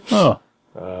manslaughter. Oh.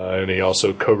 And he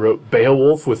also co-wrote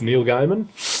Beowulf with Neil Gaiman.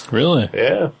 Really?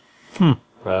 Yeah.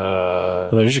 Well,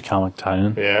 there's your comic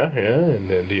tie-in. Yeah.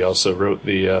 And he also wrote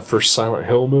the first Silent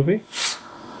Hill movie.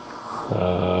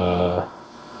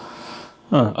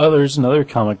 Oh, there's another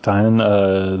comic tie-in.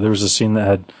 There was a scene that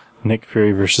had Nick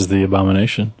Fury versus the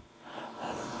Abomination.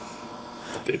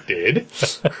 It did?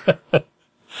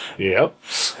 Yep.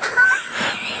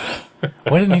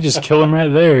 Why didn't he just kill him right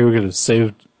there? He could have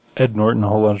saved Ed Norton a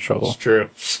whole lot of trouble. It's true.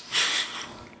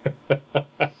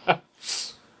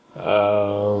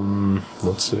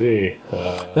 Let's see.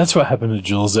 That's what happened to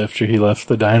Jules after he left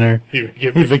the diner. He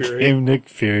became Nick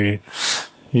Fury.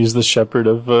 He's the shepherd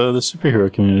of the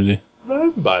superhero community. I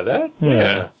buy that.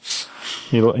 Yeah.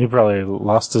 He probably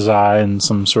lost his eye in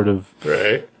some sort of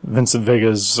Right. Vincent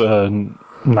Vega's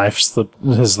knife slipped,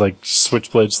 his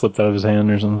switchblade slipped out of his hand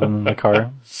or something in the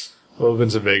car. Well,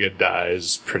 Vincent Vega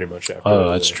dies pretty much after. Oh,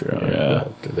 that's true. Yeah.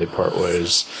 After they part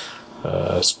ways.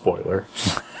 Spoiler.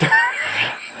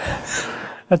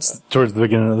 That's towards the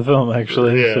beginning of the film,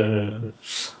 actually. Yeah.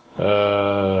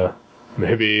 So.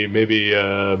 Maybe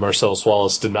Marcellus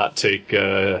Wallace did not take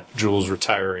Jules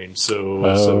retiring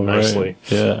so nicely.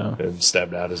 Right. Yeah. And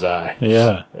stabbed out his eye.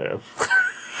 Yeah.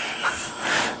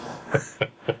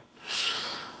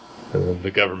 And then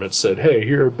the government said, "Hey,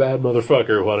 you're a bad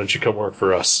motherfucker. Why don't you come work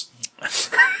for us?"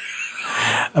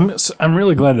 I'm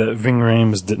really glad that Ving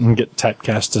Rhames didn't get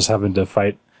typecast as having to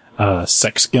fight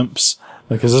sex gimps,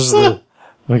 because I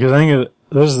think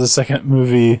this is the second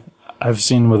movie I've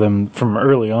seen with him from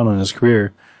early on in his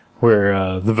career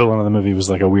where the villain of the movie was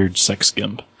like a weird sex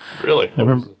gimp. Really? I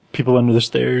remember People Under the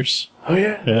Stairs. Oh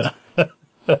yeah. Yeah.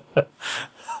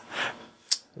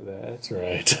 That's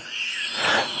right.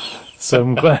 So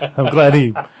I'm glad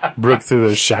he broke through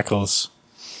those shackles.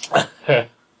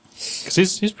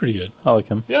 Because he's pretty good. I like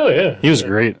him. Oh yeah. He was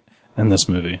great in this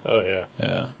movie. Oh yeah.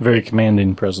 Yeah. Very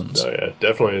commanding presence. Oh yeah.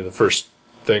 Definitely the first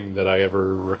thing that I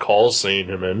ever recall seeing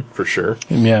him in, for sure.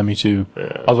 Yeah, me too.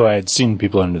 Yeah. Although I had seen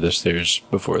People Under the Stairs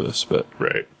before this, but...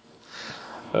 Right.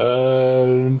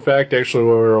 In fact, actually,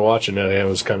 when we were watching it, I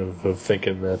was kind of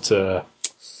thinking that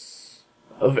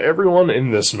of everyone in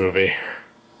this movie,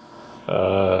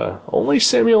 only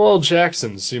Samuel L.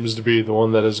 Jackson seems to be the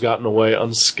one that has gotten away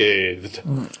unscathed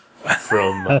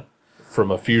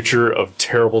from a future of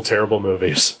terrible, terrible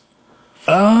movies.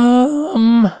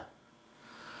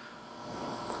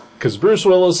 Because Bruce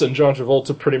Willis and John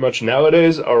Travolta pretty much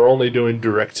nowadays are only doing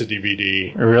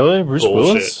direct-to-DVD. Really? Bruce bullshit.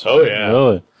 Willis? Oh, yeah.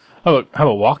 Really? How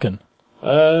about Walken?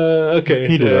 Okay.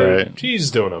 He did alright. He's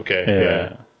doing okay.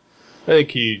 Yeah. I think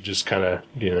he just kind of,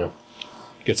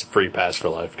 gets a free pass for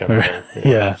life kind of thing.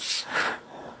 Yeah.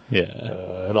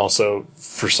 And also,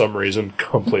 for some reason,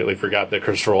 completely forgot that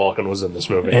Christopher Walken was in this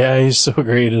movie. Yeah, he's so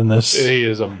great in this. He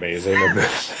is amazing in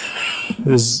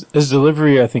this. His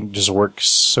delivery, I think, just works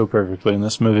so perfectly in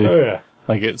this movie. Oh, yeah.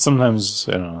 Like, it sometimes,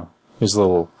 I don't know, he's a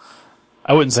little,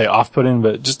 I wouldn't say off-putting,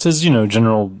 but just his,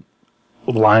 general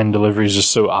line delivery is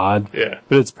just so odd. Yeah.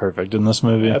 But it's perfect in this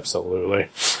movie. Absolutely.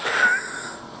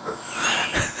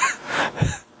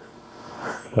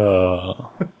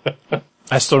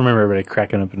 I still remember everybody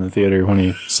cracking up in the theater when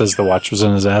he says the watch was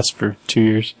in his ass for 2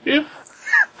 years. Yep.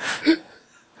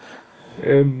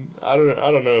 And I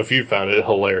don't know if you found it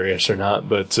hilarious or not,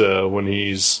 but when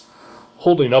he's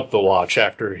holding up the watch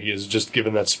after he has just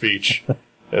given that speech,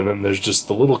 and then there's just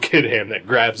the little kid hand that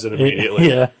grabs it immediately,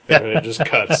 Yeah. and it just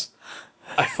cuts.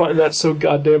 I find that so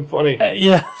goddamn funny.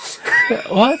 Yeah.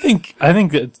 Well, I think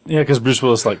that, because Bruce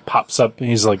Willis, pops up and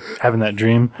he's, having that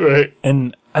dream. Right.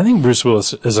 And I think Bruce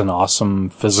Willis is an awesome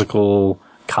physical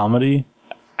comedy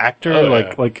actor. Oh,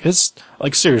 yeah.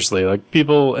 Seriously,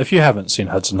 people, if you haven't seen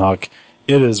Hudson Hawk,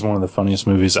 it is one of the funniest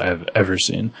movies I have ever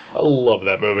seen. I love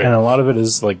that movie. And a lot of it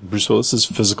is, Bruce Willis's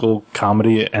physical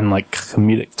comedy and,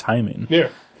 comedic timing. Yeah.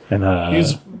 And,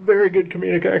 he's a very good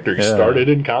comedic actor. He started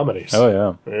in comedies.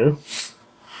 Oh, yeah. Yeah.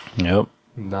 Yep.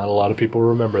 Not a lot of people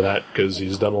remember that because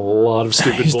he's done a lot of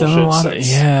stupid He's bullshit done a lot since.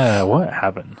 Yeah, what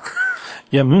happened?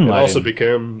 Yeah, Moonlighting. And also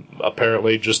became,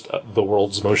 apparently, just the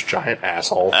world's most giant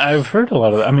asshole. I've heard a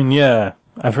lot of,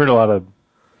 I've heard a lot of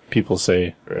people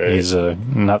say he's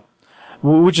not,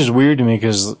 which is weird to me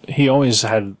because he always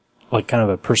had, kind of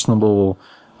a personable,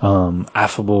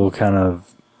 affable kind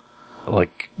of,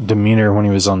 demeanor when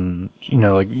he was on,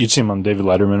 you'd see him on David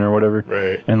Letterman or whatever.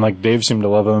 Right. And, Dave seemed to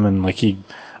love him and, he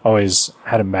always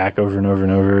had him back over and over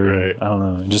and over. Right. I don't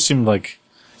know. It just seemed like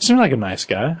seems like a nice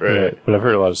guy. Right. But I've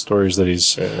heard a lot of stories that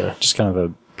he's just kind of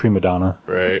a prima donna.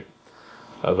 Right.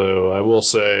 Although I will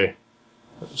say,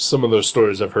 some of those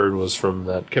stories I've heard was from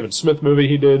that Kevin Smith movie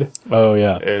he did. Oh,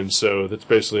 yeah. And so that's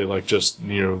basically like just,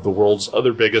 the world's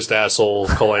other biggest asshole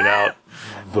calling out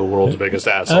the world's biggest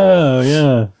asshole. Oh,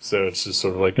 yeah. So it's just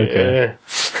sort of like, Okay.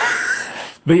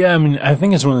 But yeah, I mean, I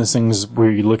think it's one of those things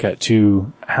where you look at,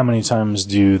 too, how many times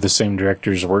do the same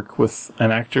directors work with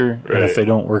an actor? Right. And if they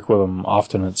don't work with them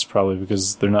often, it's probably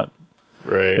because they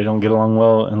Right. don't get along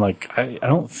well. And, like, I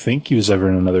don't think he was ever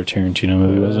in another Tarantino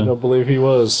movie, was he? I don't believe he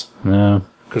was. No.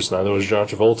 Because neither was John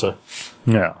Travolta.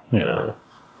 Yeah. Yeah.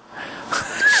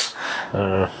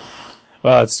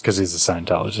 Well, it's because he's a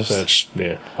Scientologist. That's,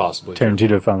 possibly.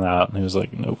 Tarantino found that out, and he was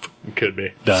like, nope. It could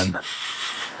be. Done.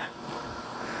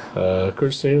 Of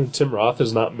course, Tim Roth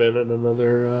has not been in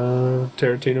another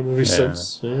Tarantino movie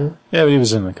since. Yeah. Yeah, but he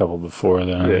was in a couple before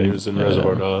then. Yeah, he was in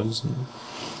Reservoir Dogs.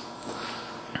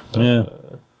 Yeah.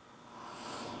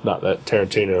 Not that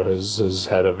Tarantino has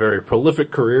had a very prolific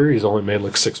career. He's only made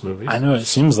like 6 movies. I know, it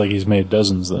seems like he's made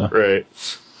dozens, though. Right.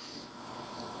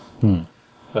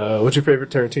 What's your favorite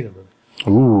Tarantino movie?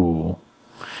 Ooh.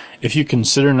 If you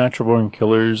consider Natural Born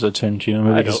Killers a Tarantino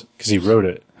movie, because he wrote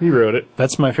it. He wrote it.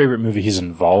 That's my favorite movie he's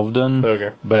involved in.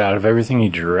 Okay. But out of everything he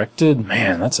directed,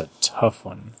 man, that's a tough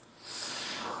one.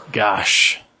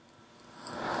 Gosh.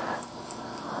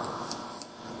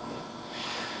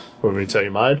 Want me to tell you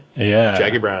mine? Yeah.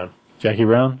 Jackie Brown. Jackie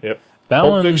Brown? Yep. That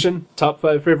Pulp one. Fiction, top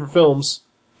 5 favorite films.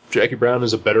 Jackie Brown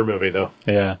is a better movie, though.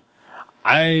 Yeah.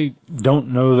 I don't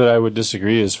know that I would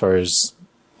disagree as far as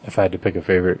if I had to pick a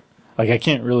favorite. Like, I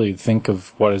can't really think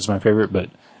of what is my favorite, but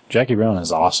Jackie Brown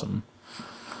is awesome.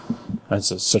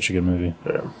 That's such a good movie.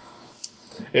 Yeah.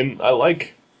 And I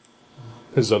like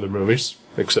his other movies,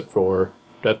 except for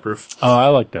Death Proof. Oh, I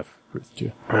like Death Proof,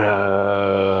 too.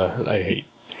 I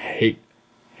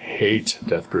hate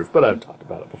Death Proof, but I've talked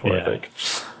about it before, Yeah. I think.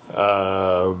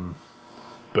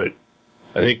 But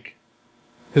I think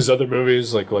his other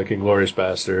movies, like Inglourious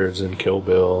Bastards and Kill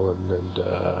Bill and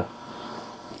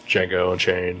Django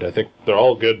Unchained, I think they're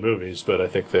all good movies, but I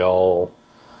think they all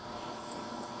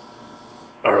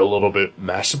are a little bit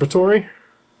masturbatory.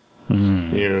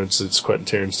 It's Quentin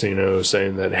Tarantino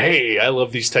saying that, hey, I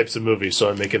love these types of movies, so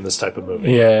I'm making this type of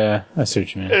movie. Yeah, I see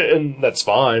what you mean. And that's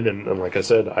fine, and like I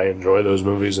said, I enjoy those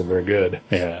movies, and they're good.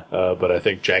 Yeah. But I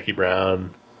think Jackie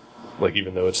Brown, like,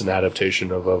 even though it's an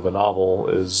adaptation of a novel,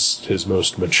 is his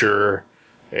most mature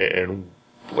and,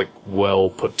 like, well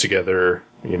put together,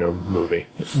 movie.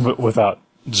 But without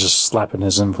just slapping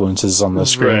his influences on the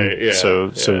screen Right, yeah, so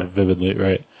vividly,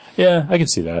 right? Yeah, I can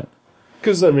see that.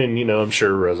 Because, I mean, I'm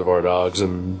sure Reservoir Dogs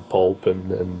and Pulp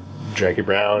and Jackie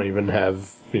Brown even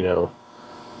have,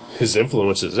 his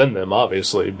influences in them,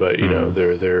 obviously, but,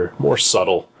 they're more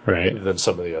subtle than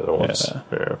some of the other ones.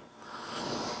 Yeah.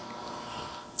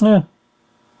 Yeah.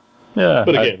 Yeah.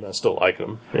 But again, I still like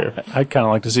them. Yeah. I'd kind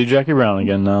of like to see Jackie Brown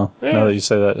again now. Yeah. Now that you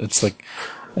say that,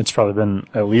 it's probably been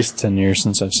at least 10 years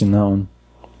since I've seen that one.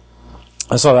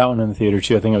 I saw that one in the theater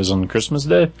too. I think it was on Christmas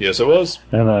Day. Yes, it was.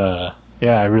 And,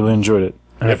 yeah, I really enjoyed it.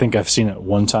 And I think I've seen it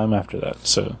one time after that,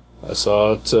 so. I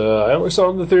saw it, I only saw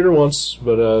it in the theater once,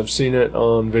 but I've seen it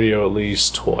on video at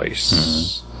least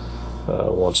twice.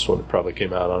 Once when it probably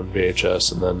came out on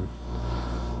VHS, and then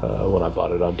when I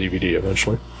bought it on DVD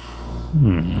eventually.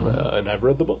 And I've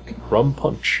read the book, Rum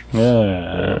Punch.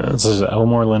 Yeah. It's an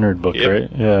Elmore Leonard book,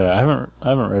 right? Yeah, I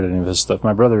haven't read any of his stuff.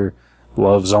 My brother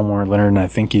loves Elmore Leonard, and I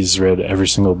think he's read every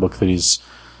single book that he's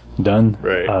done,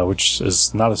 right? Which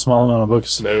is not a small amount of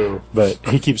books. No, but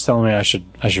he keeps telling me I should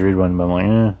read one, but I'm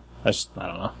like, I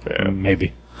don't know,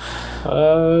 maybe.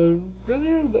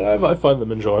 I find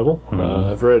them enjoyable.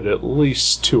 I've read at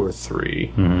least 2 or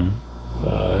 3, and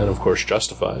of course,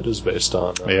 Justified is based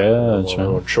on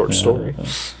a short story.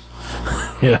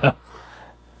 Yeah,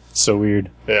 so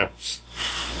weird. Yeah.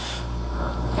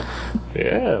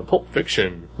 Yeah, Pulp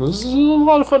Fiction. This is a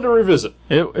lot of fun to revisit.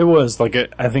 It was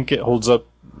I think it holds up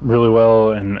really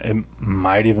well, and it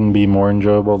might even be more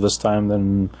enjoyable this time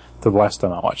than the last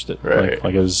time I watched it. Right.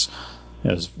 It's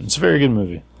a very good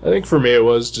movie. I think for me it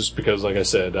was just because, like I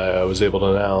said, I was able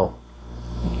to now,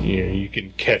 you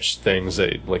can catch things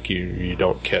that like you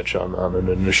don't catch on an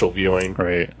initial viewing.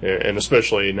 Right. And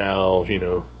especially now,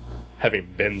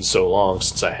 having been so long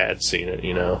since I had seen it,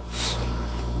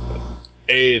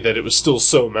 that it was still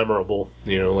so memorable,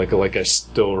 like I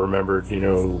still remembered,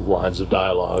 lines of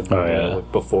dialogue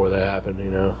like before that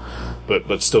happened,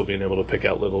 but still being able to pick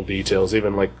out little details,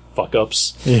 even like fuck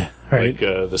ups. Yeah, right.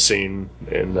 Like the scene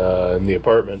in the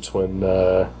apartment when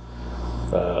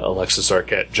Alexis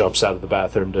Arquette jumps out of the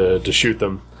bathroom to shoot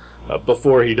them.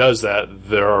 before he does that,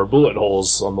 there are bullet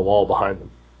holes on the wall behind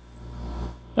him.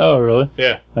 Oh, really?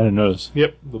 Yeah. I didn't notice.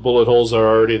 Yep, the bullet holes are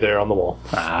already there on the wall.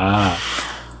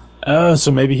 Oh, so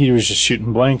maybe he was just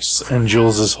shooting blanks, and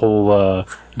Jules' whole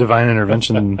divine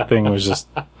intervention thing was just...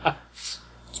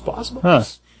 It's possible. Huh.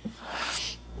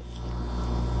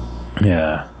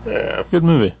 Yeah. Yeah. Good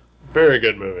movie. Very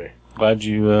good movie. Glad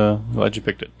you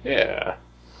picked it. Yeah.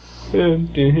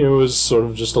 It was sort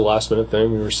of just a last-minute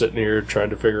thing. We were sitting here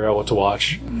trying to figure out what to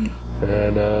watch,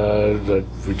 and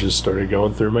we just started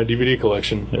going through my DVD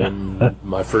collection, and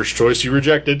my first choice you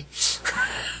rejected.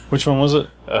 Which one was it?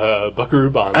 Buckaroo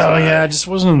Banzai. Oh, yeah, I just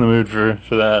wasn't in the mood for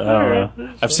that. I don't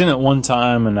know. I've seen it one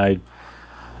time, and I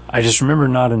just remember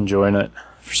not enjoying it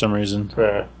for some reason.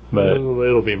 Yeah. But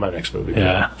it'll be my next movie.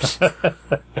 Yeah.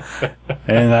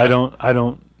 And I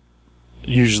don't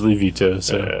usually veto,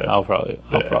 so I'll probably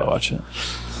watch it.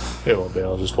 It won't be.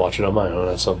 I'll just watch it on my own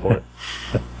at some point.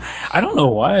 I don't know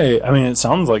why. I mean, it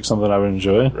sounds like something I would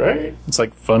enjoy. Right. It's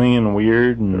like funny and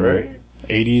weird and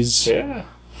 80s. Yeah.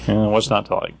 Yeah, what's not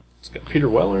to like? It's got Peter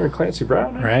Weller and Clancy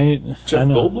Brown. Right. Jeff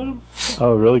Goldblum.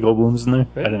 Oh, really? Goldblum's in there?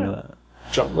 Yeah. I didn't know that.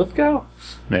 John Lithgow.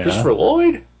 Yeah. Christopher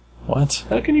Lloyd. What?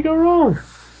 How can you go wrong?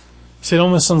 See, it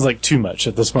almost sounds like too much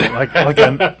at this point.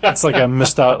 It's like I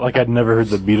missed out. Like I'd never heard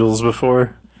the Beatles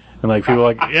before, and like people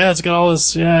are like, yeah, it's got all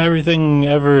this, everything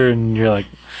ever, and you're like,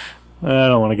 I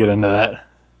don't want to get into that.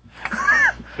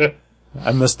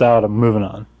 I missed out. I'm moving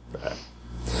on.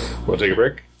 Want to take a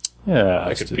break? Yeah,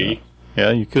 I could pee. That.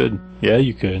 Yeah, you could. Yeah,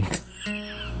 you could.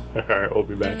 All right, we'll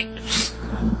be back.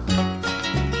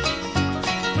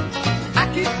 I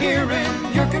keep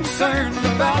hearing you're concerned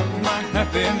about my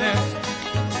happiness.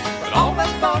 All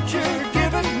that thought you're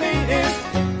giving me is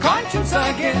conscience,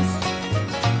 I guess.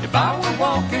 If I were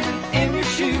walking in your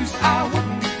shoes, I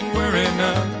wouldn't worry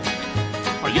none.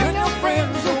 Are you no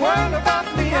friends or worrying about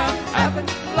me? I'm having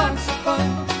lots of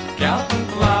fun. Counting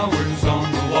flowers on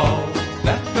the wall,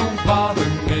 that don't bother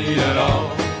me at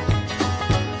all.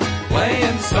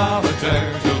 Playing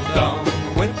solitaire till dawn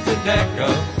with the deck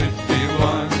of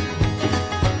 51.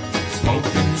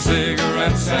 Smoking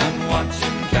cigarettes and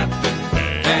watching Captain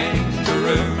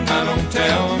Kangaroo. Now don't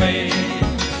tell me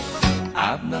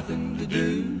I've nothing to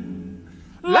do.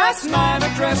 Last night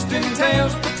I dressed in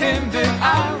tails, pretended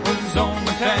I was on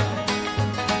the town.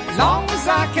 As long as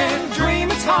I can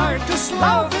dream, it's hard to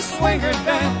slow the swinger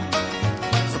down.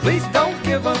 So please don't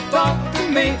give a thought to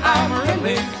me, I'm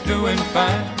really doing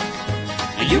fine.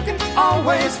 You can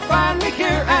always find me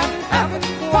here and having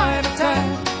quite a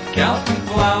time. Counting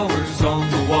flowers on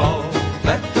the wall,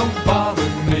 that don't bother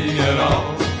me at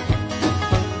all.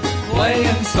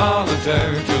 Playing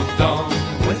solitaire till dawn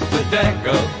with the deck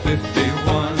of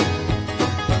 51.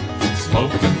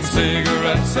 Smoking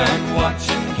cigarettes and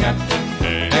watching Captain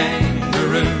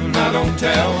Kangaroo. Now don't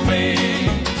tell me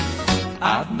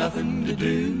I've nothing to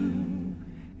do.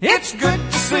 It's good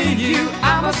to see you,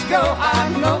 I must go, I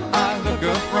know I look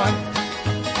a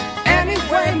fright.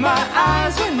 Anyway, my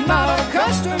eyes are not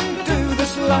accustomed to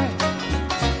this light,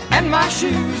 and my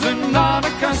shoes are not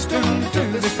accustomed to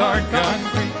this hard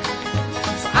concrete.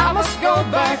 So I must go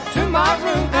back to my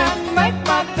room and make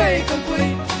my day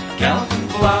complete. Counting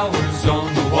flowers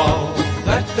on the wall,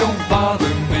 that don't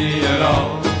bother me at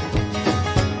all.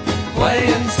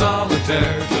 Playing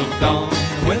solitaire till dawn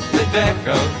with the deck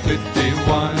of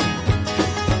 51.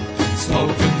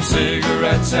 Smoking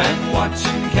cigarettes and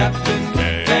watching Captain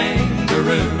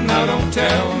Kangaroo. Now don't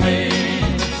tell me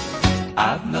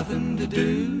I've nothing to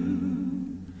do.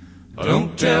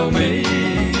 Don't tell me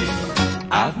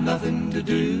I've nothing to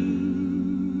do.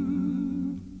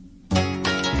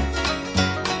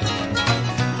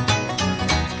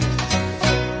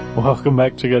 Welcome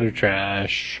back to Gutter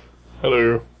Trash.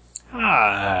 Hello.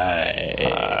 Hi.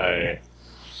 Hi.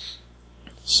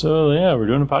 So, yeah, we're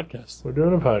doing a podcast. We're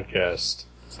doing a podcast.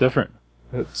 It's different.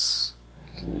 It's,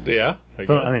 yeah.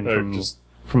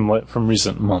 From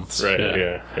recent months. Right,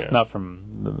 yeah. Not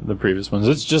from the previous ones.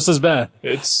 It's just as bad.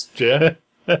 It's, yeah.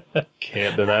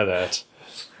 Can't deny that.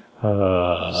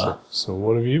 So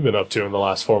what have you been up to in the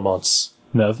last 4 months?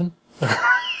 Nothing.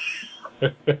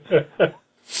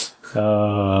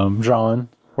 Drawing,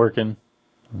 working,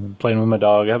 playing with my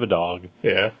dog. I have a dog.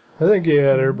 Yeah. I think you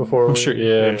had her before. I'm sure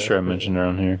I mentioned her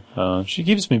on here. She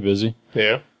keeps me busy.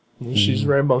 Yeah. She's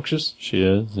rambunctious. She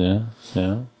is, yeah.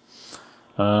 Yeah.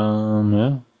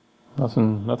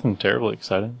 Nothing terribly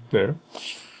exciting. Yeah.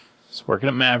 Just working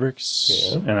at Mavericks.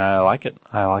 Yeah. And I like it.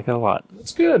 I like it a lot.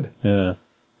 That's good. Yeah.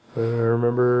 I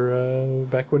remember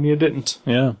back when you didn't.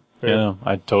 Yeah. Yeah.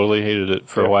 I totally hated it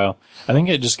for a while. I think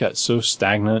it just got so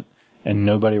stagnant and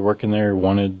nobody working there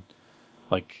wanted,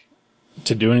 like,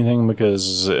 to do anything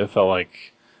because it felt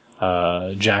like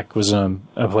Jack was in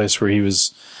a place where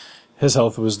his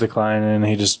health was declining and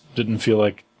he just didn't feel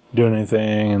like doing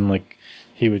anything, and like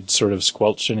he would sort of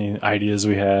squelch any ideas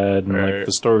we had, and like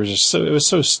the story was just it was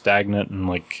so stagnant and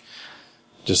like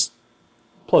just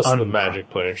plus the Magic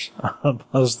players.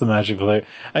 Plus the Magic player.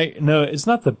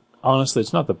 Honestly,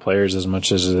 it's not the players as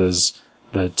much as it is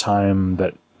the time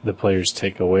that the players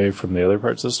take away from the other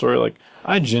parts of the story. Like,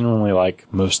 I genuinely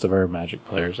like most of our Magic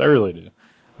players. I really do.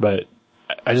 But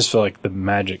I just feel like the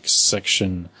Magic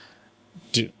section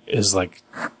is like,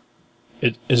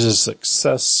 it is a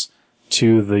success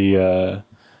to the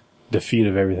defeat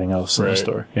of everything else in the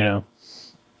story, you know?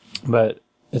 But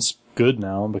it's good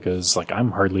now because, like,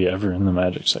 I'm hardly ever in the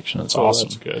Magic section. It's awesome.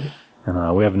 That's good.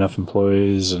 And we have enough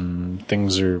employees and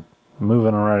things are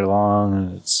moving right along,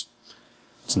 and it's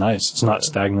nice. It's not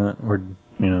stagnant. We're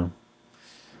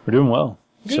doing well.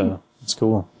 Good. So it's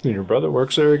cool. And your brother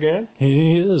works there again?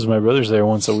 He is. My brother's there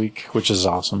once a week, which is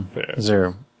awesome. Yeah. He's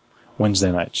there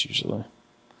Wednesday nights usually.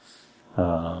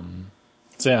 So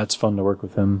yeah, it's fun to work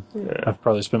with him. Yeah. I've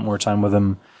probably spent more time with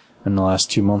him in the last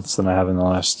 2 months than I have in the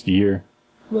last year.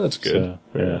 Well, that's good.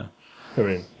 So, yeah. I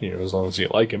mean, as long as you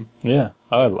like him. Yeah.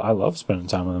 I love spending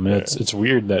time with him. Yeah. It's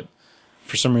weird that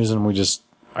for some reason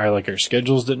our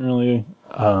schedules didn't really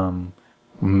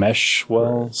mesh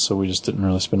well, so we just didn't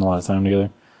really spend a lot of time together.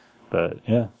 But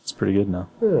yeah, it's pretty good now.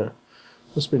 Yeah.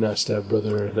 Must be nice to have a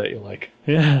brother that you like.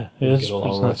 Yeah, it's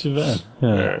not too bad.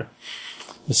 Yeah.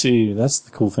 See, that's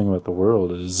the cool thing about the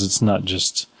world is it's not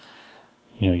just,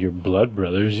 your blood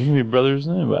brothers. You can be brothers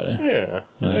with anybody. Yeah.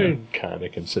 I kind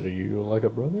of consider you like a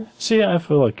brother. See, I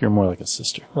feel like you're more like a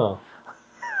sister. Oh.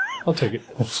 I'll take it.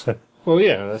 Well,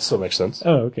 yeah, that still makes sense.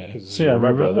 Oh, okay. So you're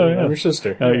my brother, I'm your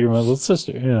sister. Oh, you're my little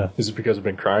sister, yeah. Is it because I've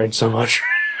been crying so much?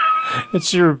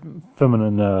 It's your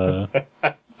feminine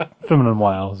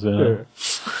wiles, yeah.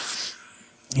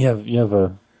 You have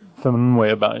a feminine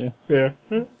way about you. Yeah.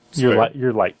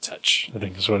 Your light touch, I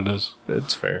think is what it is.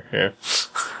 It's fair, yeah.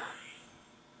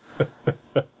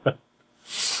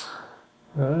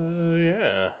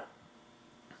 Yeah.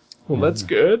 Well, that's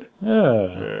good.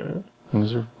 Yeah.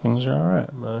 Things are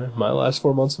alright. My last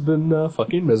 4 months have been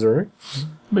fucking misery.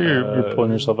 But you're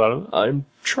pulling yourself out of it? I'm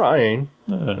trying.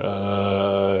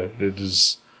 Yeah. It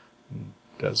does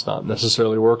not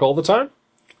necessarily work all the time.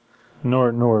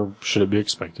 Nor should it be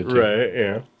expected to. Right,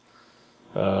 yeah.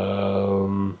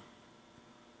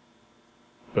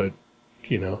 But,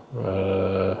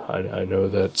 I know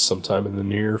that sometime in the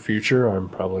near future I'm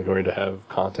probably going to have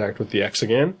contact with the ex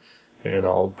again, and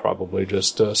I'll probably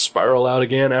just spiral out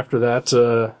again after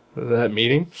that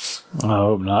meeting. I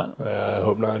hope not. I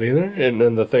hope not either. And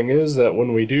then the thing is that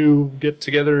when we do get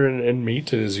together and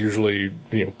meet, it is usually,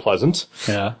 pleasant.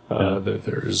 Yeah.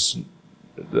 The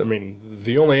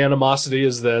only animosity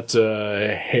is that,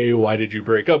 hey, why did you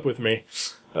break up with me?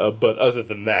 But other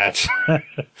than that.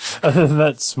 Other than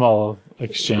that small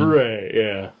exchange. Right,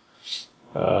 yeah.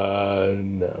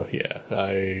 No,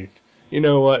 yeah. You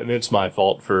know what? And it's my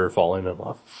fault for falling in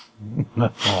love.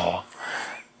 Oh.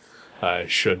 I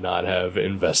should not have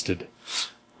invested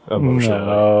emotionally.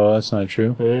 No, that's not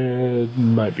true. It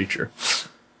might be true.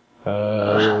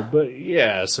 But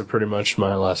yeah, so pretty much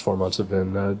my last 4 months have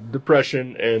been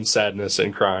depression and sadness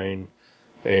and crying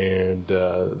and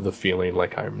the feeling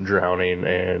like I'm drowning,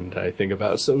 and I think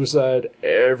about suicide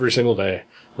every single day.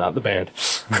 Not the band.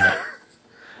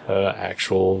 The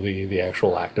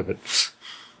actual act of it.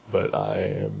 But I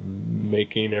am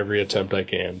making every attempt I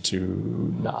can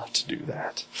to not do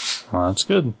that. Well, that's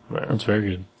good. Right. That's very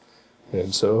good.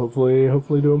 And so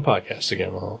hopefully doing podcasts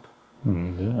again will help.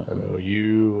 Yeah. I know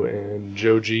you and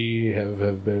Joji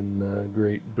have been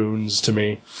great boons to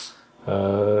me.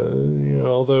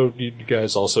 Although you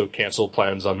guys also cancel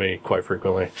plans on me quite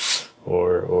frequently.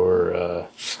 Or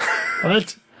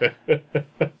What? I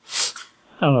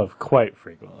don't know if quite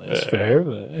frequently is fair,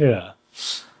 but yeah.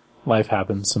 Life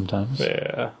happens sometimes.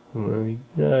 Yeah. Well,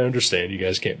 I understand you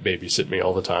guys can't babysit me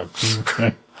all the time.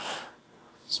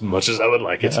 As much as I would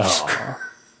like it.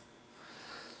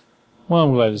 Well,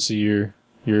 I'm glad to see you're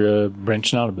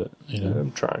branching out a bit.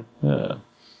 I'm trying. Yeah.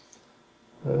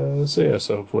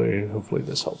 So hopefully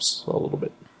this helps a little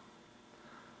bit.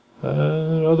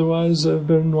 Otherwise, I've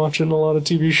been watching a lot of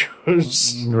TV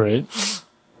shows. Right.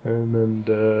 And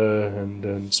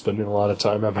then spending a lot of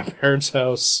time at my parents'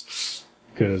 house.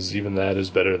 Because even that is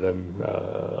better than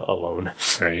alone.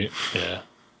 Right, yeah.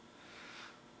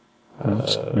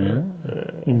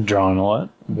 You've drawn a lot.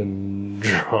 Been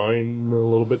drawing a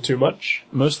little bit too much.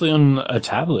 Mostly on a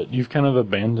tablet. You've kind of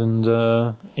abandoned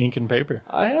ink and paper.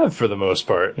 I have, for the most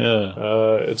part. Yeah.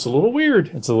 It's a little weird.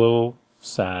 It's a little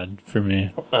sad for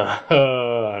me.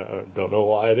 I don't know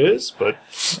why it is, but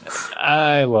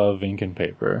I love ink and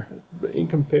paper.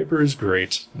 ink and paper is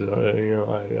great.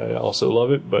 I also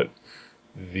love it, but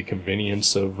the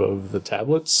convenience of the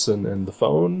tablets and the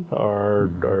phone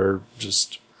are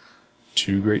just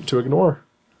too great to ignore.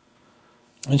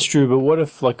 It's true, but what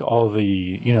if like all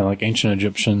the like ancient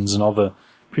Egyptians and all the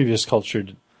previous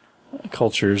cultures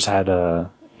had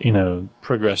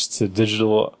progressed to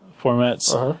digital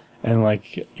formats, and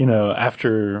like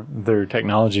after their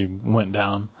technology went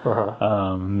down,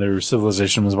 their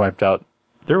civilization was wiped out.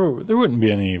 There wouldn't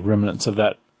be any remnants of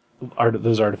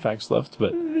those artifacts left,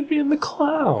 but It'd be in the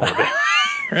cloud.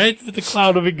 right, but the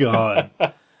cloud will be gone.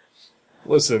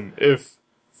 Listen, if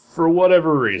for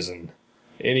whatever reason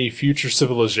any future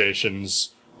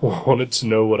civilizations wanted to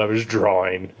know what I was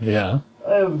drawing, Yeah,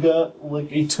 I have got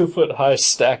like a 2-foot high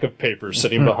stack of paper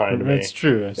sitting behind me. that's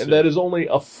true. And that is only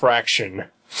a fraction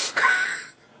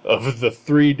of the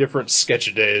 3 different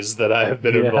sketch days that I have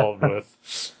been involved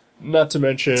with. Not to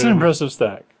mention, It's an impressive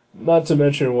stack.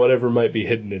 whatever might be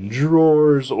hidden in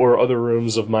drawers or other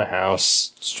rooms of my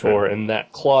house. It's true. Or in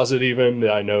that closet even.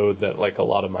 I know that like a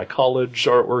lot of my college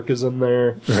artwork is in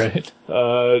there. Right.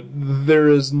 There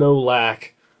is no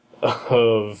lack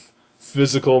of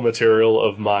physical material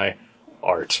of my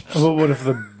art. But what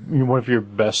if your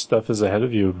best stuff is ahead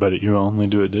of you, but you only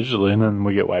do it digitally, and then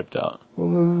we get wiped out? Well,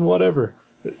 then whatever.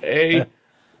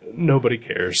 Nobody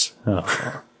cares.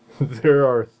 Oh. There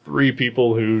are 3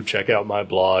 people who check out my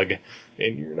blog,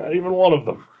 and you're not even one of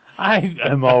them. I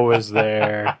am always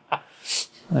there.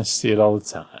 I see it all the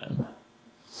time.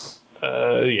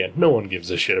 Yeah, no one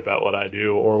gives a shit about what I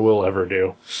do or will ever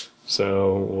do.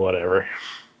 So, whatever.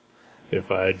 If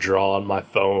I draw on my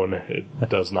phone, it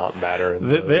does not matter. In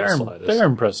the slightest. They are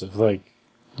impressive. Like,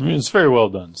 I mean, it's very well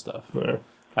done stuff. Yeah.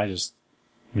 I just,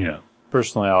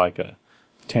 personally, I like a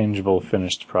tangible,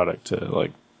 finished product to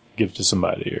like give to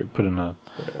somebody or put in a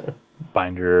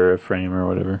binder or a frame or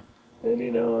whatever. And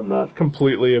I'm not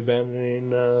completely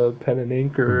abandoning pen and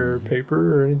ink or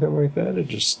paper or anything like that. It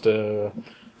just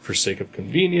for sake of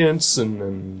convenience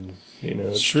and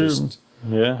it's True. just.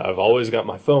 Yeah. I've always got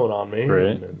my phone on me,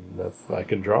 Right. and if I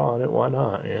can draw on it, why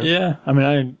not? Yeah. I mean,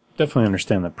 I definitely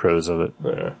understand the pros of it.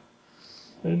 Yeah.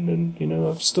 And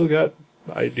I've still got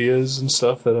ideas and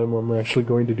stuff that I'm actually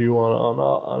going to do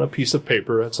on a piece of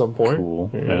paper at some point.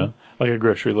 Cool. Yeah. Like a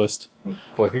grocery list.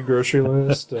 Like a grocery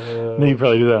list. Then you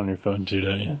probably do that on your phone too,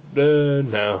 don't you?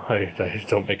 No, I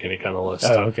don't make any kind of list.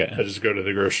 Oh, okay. I just go to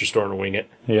the grocery store and wing it.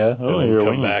 Yeah. Oh, and you're come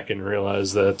winging. back and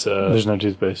realize that There's no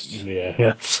toothpaste. yeah.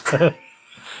 Yeah.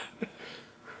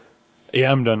 Yeah,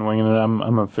 I'm done winging it.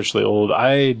 I'm officially old.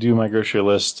 I do my grocery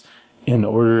list in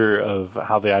order of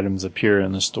how the items appear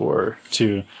in the store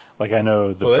too. Like I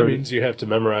know the. Well, that means you have to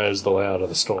memorize the layout of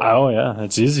the store. Oh yeah,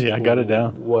 it's easy. I got it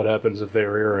down. What happens if they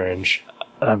rearrange?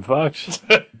 I'm fucked.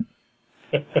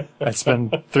 I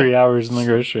spend 3 hours in the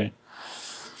grocery.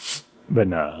 But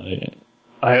no,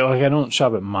 I don't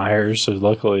shop at Myers, so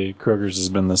luckily Kroger's has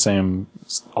been the same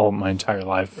all my entire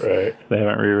life. Right. They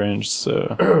haven't rearranged,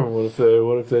 so.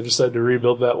 What if they decide to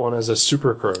rebuild that one as a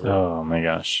super Kroger? Oh my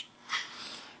gosh.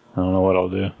 I don't know what I'll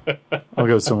do. I'll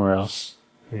go somewhere else.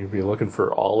 You'd be looking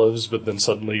for olives, but then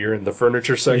suddenly you're in the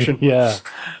furniture section. Yeah.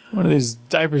 What are these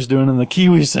diapers doing in the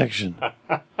kiwi section?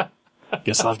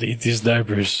 Guess I'll have to eat these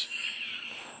diapers.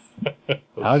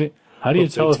 How do you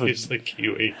tell if it's the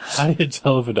kiwi? how do you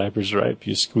tell if a diaper's ripe?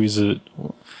 You squeeze it.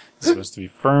 It's supposed to be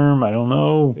firm. I don't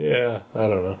know. Yeah, I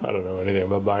don't know. I don't know anything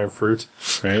about buying fruit.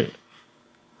 Right?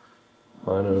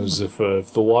 All I know is if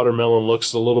the watermelon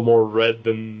looks a little more red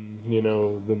than the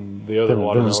other Than its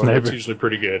watermelon, neighbor. it's usually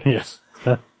pretty good. Yeah.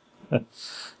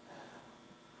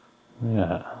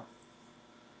 Yeah.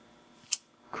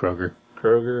 Kroger.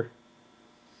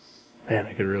 Man,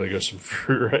 I could really go some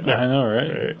fruit right now. I know, right?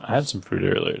 Right. I had some fruit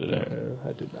earlier today.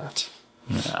 I did not.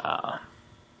 Nah.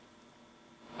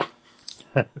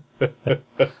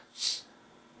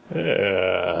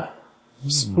 Yeah.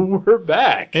 So we're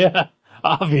back. Yeah,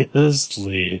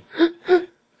 obviously.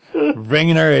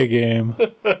 Bringing our A game.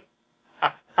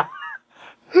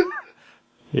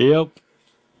 Yep.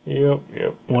 Yep.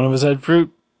 One of us had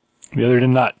fruit. The other did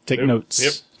not. Take Yep. notes.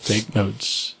 Yep. Take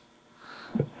notes.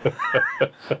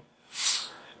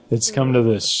 It's come to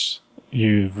this.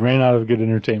 You've ran out of good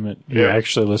entertainment. You're Yeah.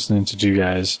 actually listening to two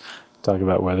guys talk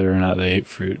about whether or not they ate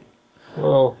fruit.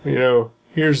 Well,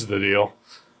 here's the deal.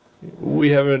 We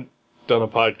haven't done a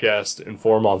podcast in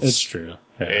 4 months. It's true.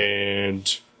 Yeah.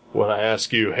 And when I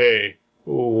ask you, hey,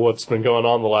 what's been going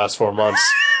on the last 4 months?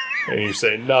 And you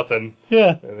say nothing.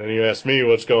 Yeah. And then you ask me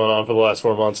what's going on for the last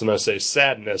 4 months, and I say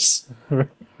sadness.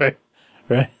 Right.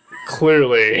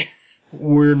 clearly,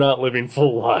 we're not living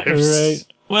full lives. Right.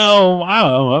 Well, I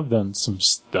don't know. I've done some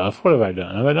stuff. What have I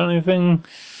done? Have I done anything?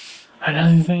 I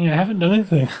haven't done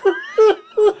anything.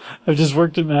 I've just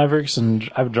worked at Mavericks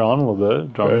and I've drawn a little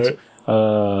bit. Right.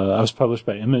 I was published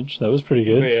by Image. That was pretty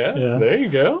good. Yeah. There you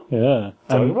go. Yeah.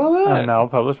 Talk about that. I'm now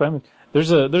published by Image.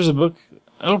 There's a book.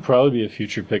 It'll probably be a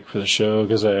future pick for the show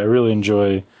because I really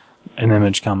enjoy an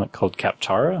Image comic called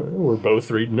Kaptara. We're both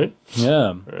reading it.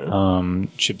 Yeah.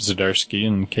 Chip Zdarsky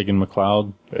and Kagan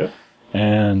McLeod. Yeah.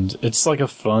 And it's like a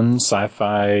fun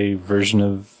sci-fi version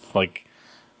of like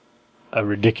a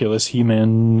ridiculous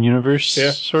He-Man universe,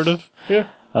 sort of. Yeah.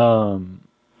 And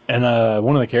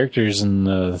one of the characters in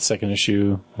the second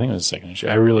issue, I think it was the second issue,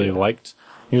 I really liked.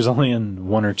 He was only in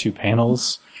one or two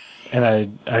panels, and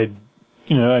I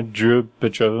drew a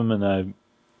picture of him and I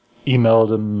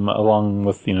emailed him along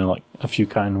with, like a few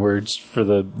kind words for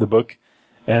the book.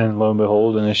 And lo and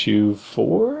behold, in issue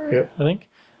 4, I think,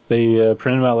 they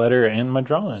printed my letter and my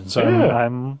drawing. So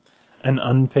I'm an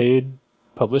unpaid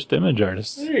published Image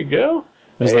artist. There you go.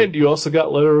 And like, you also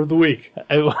got Letter of the Week.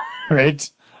 Right?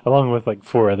 Along with like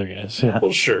 4 other guys. Yeah.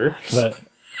 Well, sure. But,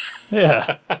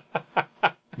 yeah.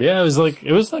 Yeah, it was like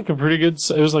a pretty good,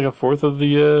 it was like a fourth of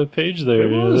the page there.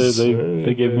 It was.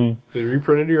 They gave me. They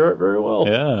reprinted your art very well.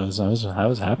 Yeah, I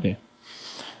was happy.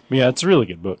 But yeah, it's a really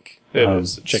good book. It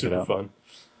is. Check super it out. Fun.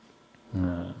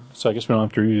 So I guess we don't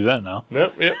have to review that now.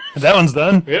 Yep. That one's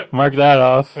done. Yep. Mark that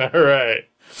off. All right.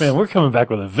 Man, we're coming back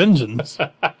with a vengeance.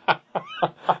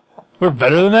 We're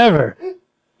better than ever.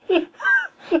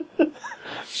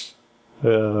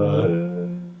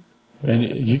 And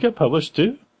you got published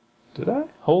too? Did I?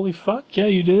 Holy fuck, yeah,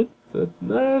 you did.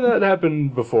 That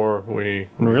happened before we...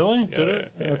 Really? Yeah, Did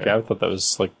it? yeah. Okay, I thought that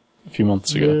was like a few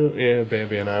months ago. Yeah,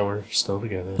 Bambi and I were still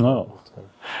together. Oh.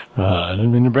 I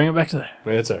didn't mean to bring it back to that.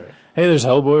 It's all right. Hey, there's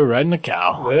Hellboy riding a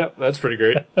cow. Yep, that's pretty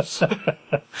great.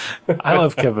 I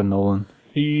love Kevin Nolan.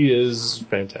 He is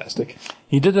fantastic.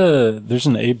 He did there's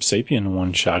an Abe Sapien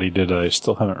one shot he did I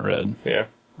still haven't read. Yeah.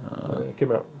 It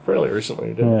came out fairly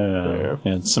recently, didn't it?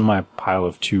 Yeah, it's in my pile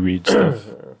of to read stuff.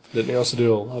 Didn't he also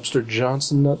do a Lobster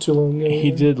Johnson not too long ago? He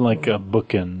did like a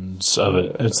bookends of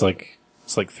it. It's like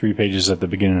 3 pages at the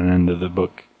beginning and end of the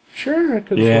book. Sure, I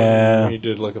could Yeah. He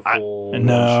did like a full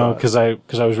No, because I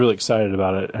was really excited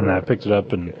about it, and I picked it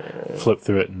up and flipped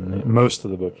through it, and most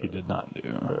of the book he did not do.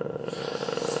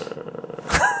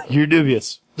 You're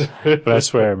dubious, but I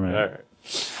swear, man.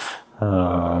 All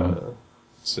right.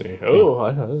 Let's see. Oh,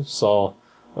 I saw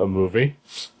a movie.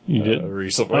 You did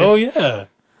recently. Oh yeah.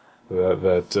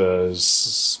 That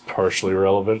is partially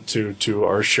relevant to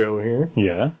our show here.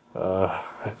 Yeah.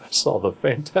 I saw the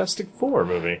Fantastic Four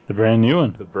movie. The brand new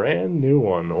one. The brand new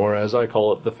one, or as I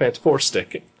call it, the Fant Four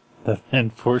Stick. The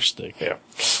Fant Four Stick. Yeah.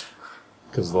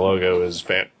 Because the logo is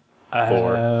Fant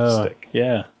Four Stick.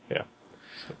 Yeah. Yeah.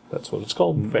 That's what it's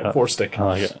called, Fant Four Stick. I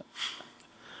like it.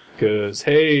 Because,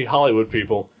 hey, Hollywood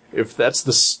people, if that's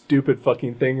the stupid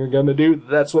fucking thing you're gonna do,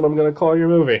 that's what I'm gonna call your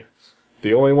movie.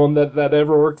 The only one that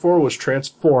ever worked for was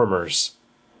Transformers.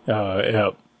 Yeah.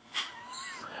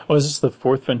 Oh, is this the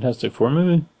 4th Fantastic Four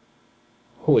movie?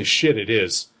 Holy shit, it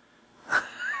is.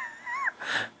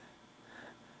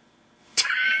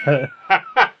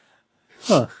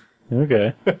 Huh.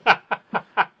 Okay.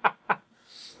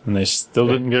 And they still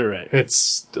didn't get it right. It's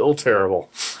still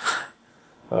terrible.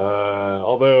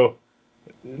 Although,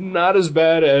 not as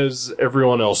bad as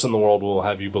everyone else in the world will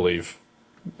have you believe.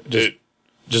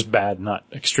 Just bad, not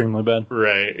extremely bad.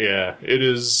 Right, yeah. It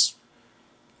is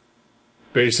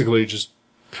basically just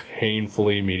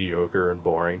painfully mediocre and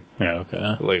boring. Yeah,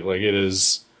 okay. Like it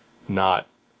is not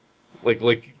like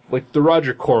the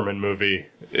Roger Corman movie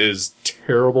is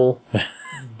terrible,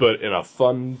 but in a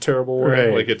fun, terrible way.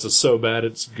 Right. Like it's a so bad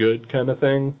it's good kind of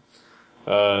thing.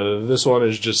 This one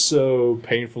is just so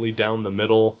painfully down the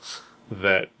middle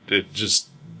that it just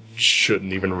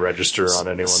shouldn't even register on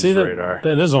anyone's radar.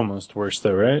 That is almost worse,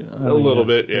 though, right? A little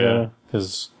bit, yeah.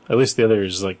 Because at least the other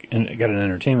is like got an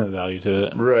entertainment value to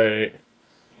it. Right.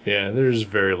 Yeah, there's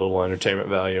very little entertainment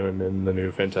value in the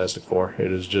new Fantastic Four.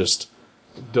 It is just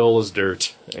dull as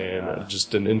dirt and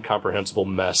just an incomprehensible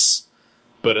mess.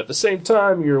 But at the same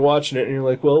time, you're watching it and you're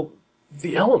like, well,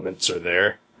 the elements are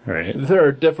there. Right. There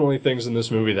are definitely things in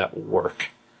this movie that work.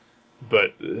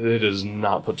 But it is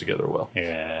not put together well.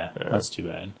 Yeah, that's too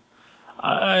bad.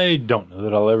 I don't know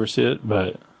that I'll ever see it,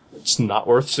 but It's not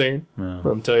worth seeing. No.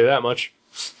 I'll tell you that much.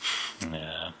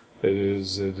 yeah. It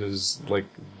is like,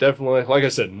 definitely, like I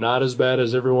said, not as bad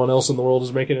as everyone else in the world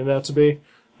is making it out to be,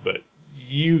 but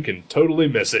you can totally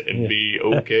miss it and be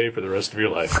okay for the rest of your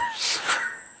life.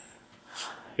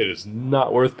 It is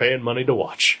not worth paying money to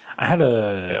watch. I had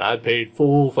And I paid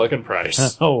full fucking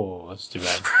price. Oh, that's too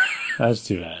bad. That's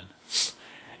too bad.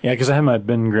 Yeah, because I had my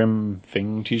Ben Grimm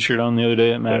Thing t-shirt on the other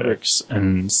day at Mavericks,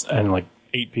 and like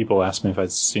 8 people asked me if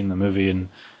I'd seen the movie, and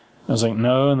I was like,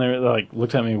 no, and they like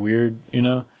looked at me weird, you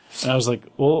know? And I was like,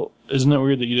 well, isn't it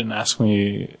weird that you didn't ask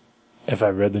me if I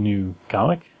read the new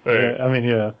comic? Right. I mean,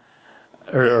 yeah.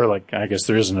 Or like, I guess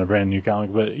there isn't a brand new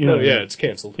comic, but you know. Yeah, it's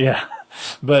canceled. Yeah.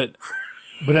 But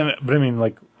I mean,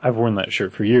 like, I've worn that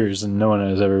shirt for years, and no one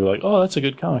has ever like, oh, that's a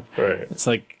good comic. Right. It's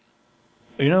like,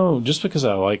 you know, just because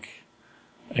I like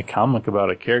a comic about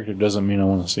a character doesn't mean I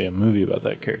want to see a movie about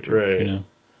that character. Right. You know?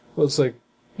 Well, it's like,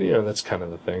 you know, that's kind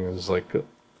of the thing. Is like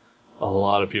a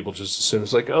lot of people just assume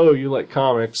it's like, oh, you like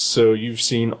comics, so you've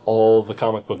seen all the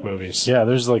comic book movies. Yeah,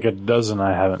 there's like a dozen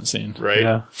I haven't seen. Right.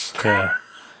 Yeah. Yeah.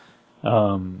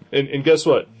 And guess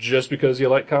what? Just because you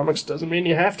like comics doesn't mean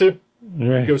you have to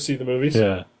Right. go see the movies.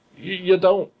 Yeah. You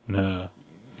don't. No.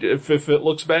 If it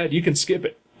looks bad, you can skip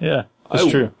it. Yeah. That's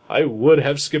true. I would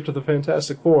have skipped the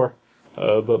Fantastic Four,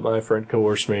 but my friend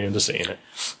coerced me into seeing it.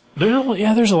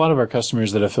 There's a lot of our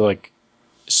customers that I feel like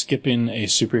skipping a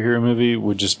superhero movie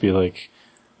would just be like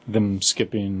them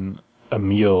skipping a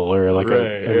meal or like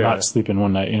not sleeping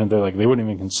one night. You know, they're like, they wouldn't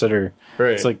even consider.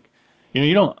 Right. It's like, you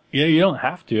know, you don't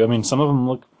have to. I mean, some of them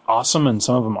look awesome and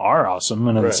some of them are awesome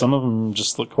and then some of them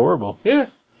just look horrible. Yeah.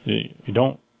 You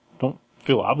don't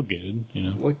feel obligated, you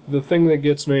know. Like, the thing that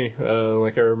gets me,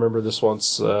 like I remember this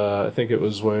once, I think it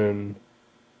was when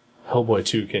Hellboy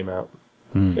 2 came out.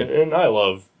 And I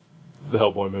love the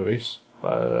Hellboy movies.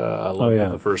 I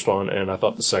loved the first one, and I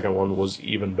thought the second one was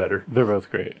even better. They're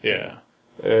both great. Yeah.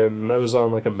 And I was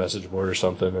on, like, a message board or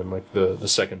something, and, like, the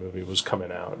second movie was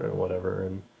coming out or whatever,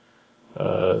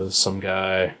 and some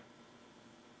guy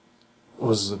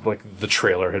was, like, the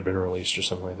trailer had been released or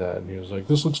something like that, and he was like,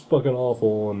 this looks fucking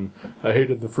awful, and I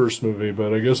hated the first movie,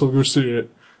 but I guess I'll go see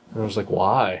it. And I was like,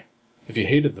 why? If you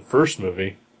hated the first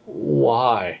movie,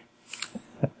 why?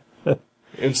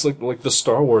 It's like the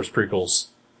Star Wars prequels.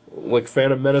 Like,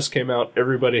 Phantom Menace came out,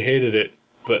 everybody hated it,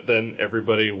 but then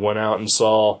everybody went out and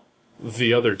saw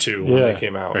the other two when they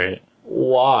came out. Right.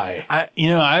 Why?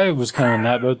 I was kind of in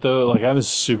that boat though. Like, I was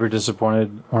super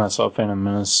disappointed when I saw Phantom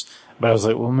Menace, but I was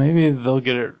like, well, maybe they'll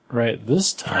get it right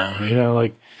this time. You know,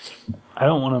 like, I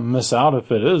don't want to miss out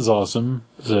if it is awesome.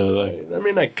 So, like, I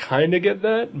mean, I kind of get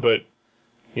that, but,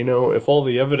 you know, if all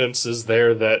the evidence is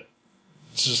there that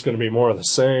it's just going to be more of the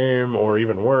same or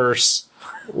even worse,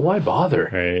 why bother?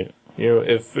 right. You know,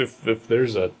 if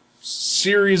there's a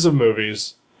series of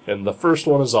movies and the first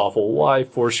one is awful, why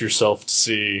force yourself to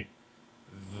see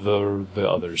the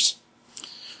others?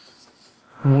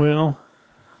 Well,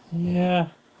 yeah.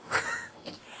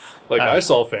 Like, I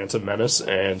saw Phantom Menace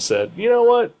and said, you know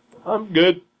what? I'm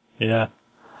good. Yeah.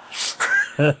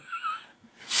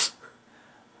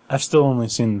 I've still only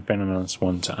seen Phantom Menace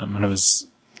one time, and it was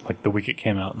like the week it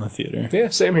came out in the theater. Yeah,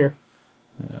 same here.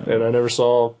 Yeah. And I never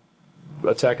saw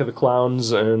Attack of the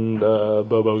Clowns and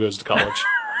Bobo Goes to College.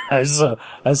 I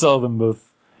saw them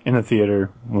both in the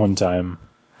theater one time,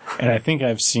 and I think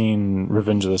I've seen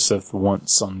Revenge of the Sith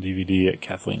once on DVD at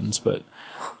Kathleen's, but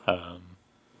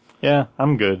yeah,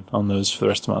 I'm good on those for the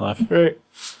rest of my life. Right.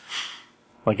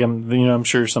 Like, I'm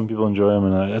sure some people enjoy them,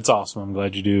 and it's awesome. I'm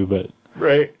glad you do, but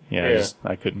right. yeah.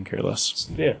 I couldn't care less.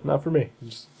 Yeah, not for me.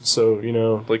 So, you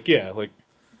know, like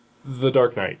The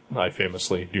Dark Knight, I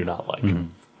famously do not like.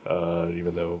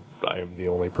 Even though I am the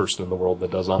only person in the world that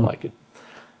does not like it.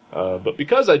 But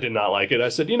because I did not like it, I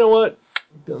said, you know what?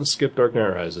 I'm going to skip Dark Knight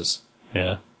Rises.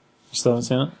 Yeah. You still haven't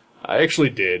seen it? I actually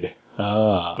did.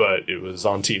 But it was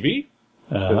on TV.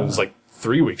 It was like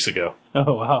 3 weeks ago.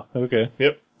 Oh, wow. Okay.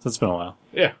 Yep. So it's been a while.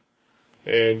 Yeah.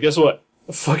 And guess what?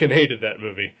 I fucking hated that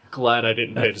movie. Glad I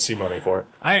didn't pay to see money for it.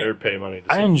 Or pay money to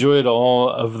see I enjoyed all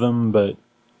of them, but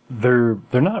they're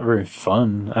not very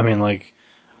fun. I mean, like,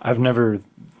 I've never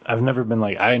been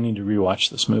like, I need to rewatch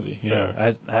this movie. You know,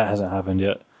 that hasn't happened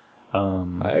yet.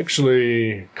 I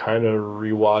actually kind of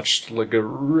rewatched like a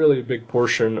really big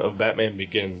portion of Batman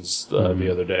Begins the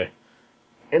other day.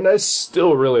 And I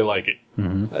still really like it.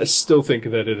 I still think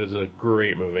that it is a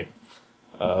great movie.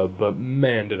 But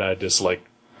man, did I dislike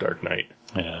Dark Knight.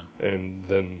 Yeah. And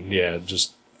then,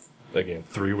 just, again,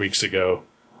 3 weeks ago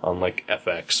on like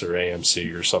FX or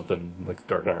AMC or something, like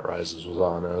Dark Knight Rises was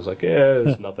on. And I was like,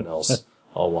 there's nothing else.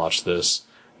 I'll watch this.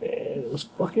 And it was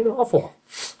fucking awful.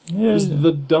 Yeah. It was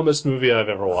the dumbest movie I've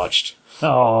ever watched.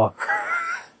 Oh.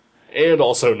 And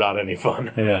also not any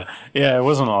fun. Yeah. Yeah, it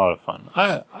wasn't a lot of fun.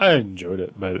 I enjoyed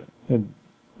it, but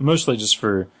mostly just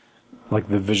for, like,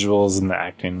 the visuals and the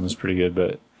acting was pretty good,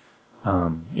 but,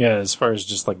 as far as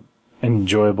just, like,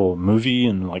 enjoyable movie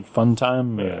and like fun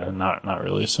time, not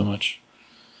really so much.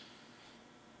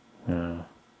 Yeah.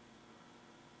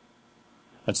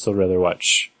 I'd still rather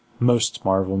watch most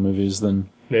Marvel movies than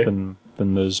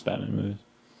those Batman movies.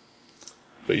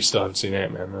 But you still haven't seen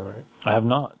Ant-Man, though, right? I have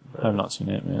not. I have not seen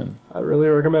Ant-Man. I really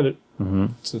recommend it. Mm-hmm.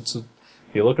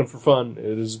 If you're looking for fun,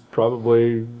 it is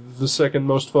probably the second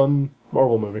most fun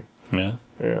Marvel movie. Yeah.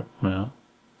 Yeah. Yeah.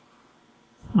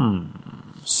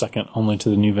 Second only to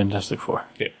the new Fantastic Four.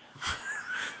 Yeah.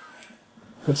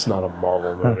 It's not a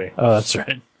Marvel movie. Oh, that's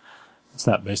right. It's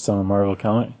not based on a Marvel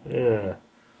comic. Yeah.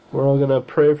 We're all gonna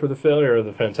pray for the failure of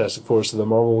the Fantastic Four so that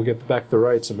Marvel will get back the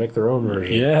rights and make their own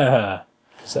version. Yeah.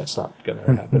 Because that's not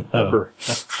gonna happen ever.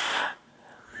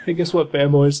 Hey, guess what,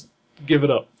 fanboys? Give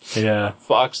it up. Yeah.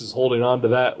 Fox is holding on to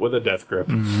that with a death grip.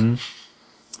 Mm-hmm.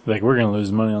 Like, we're gonna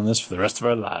lose money on this for the rest of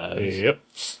our lives. Yep.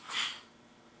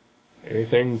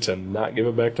 Anything to not give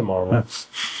it back to Marvel.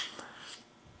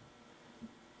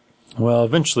 Well,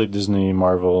 eventually Disney,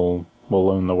 Marvel will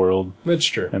own the world. That's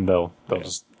true. And they'll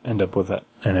just end up with that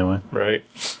anyway. Right.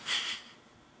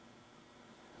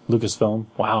 Lucasfilm.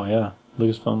 Wow, yeah.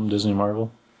 Lucasfilm, Disney,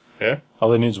 Marvel. Yeah. All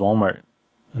they need is Walmart.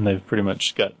 And they've pretty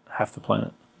much got half the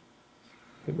planet.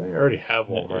 They may already have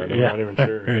Walmart. I'm Yeah. not even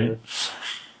sure. Right.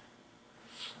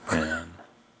 Man.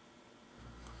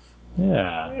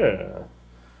 Yeah. Yeah.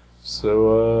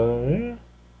 So,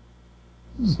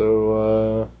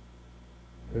 So,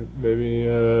 maybe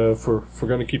if we're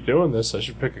going to keep doing this, I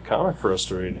should pick a comic for us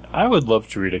to read. I would love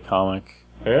to read a comic.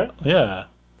 Yeah? Yeah.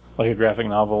 Like a graphic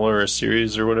novel or a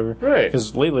series or whatever. Right.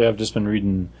 Because lately I've just been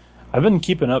reading... I've been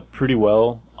keeping up pretty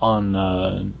well on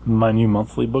my new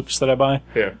monthly books that I buy.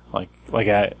 Yeah. Like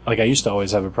I used to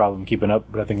always have a problem keeping up,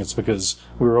 but I think it's because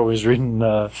we were always reading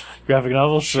graphic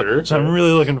novels. Sure. So I'm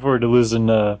really looking forward to losing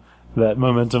that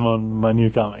momentum on my new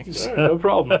comics. All right, no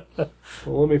problem.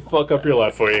 Well, let me fuck up your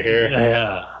life for you here.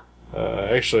 Yeah.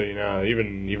 Actually,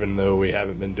 even though we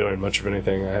haven't been doing much of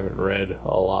anything, I haven't read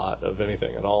a lot of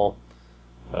anything at all.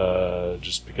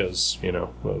 Just because,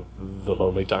 of the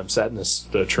lonely time sadness,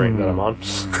 the train that I'm on.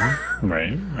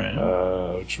 Right.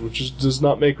 Which does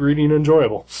not make reading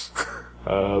enjoyable.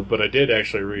 But I did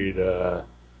actually read,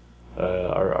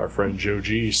 our friend Joe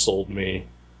G sold me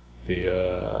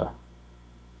the,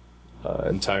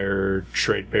 entire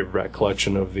trade paperback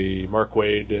collection of the Mark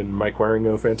Waid and Mike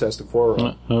Waringo Fantastic Four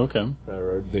run. Okay. I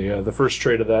read the first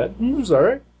trade of that. It was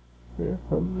alright. Yeah,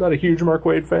 I'm not a huge Mark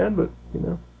Waid fan, but,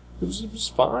 it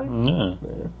was fine. Yeah.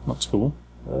 That's cool.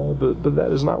 But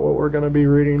that is not what we're going to be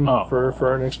reading for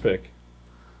our next pick.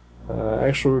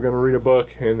 Actually, we're going to read a book,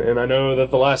 and I know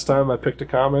that the last time I picked a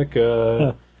comic,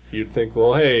 you'd think,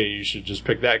 well, hey, you should just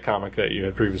pick that comic that you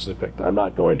had previously picked. I'm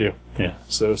not going to. Yeah.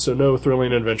 So no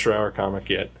Thrilling Adventure Hour comic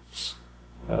yet.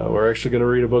 We're actually going to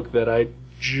read a book that I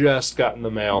just got in the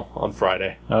mail on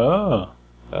Friday. Oh.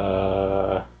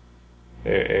 And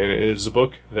it is a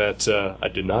book that I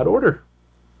did not order.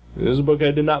 It is a book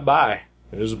I did not buy.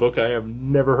 It is a book I have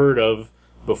never heard of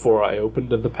before I opened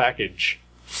the package.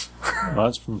 Well,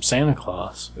 it's from Santa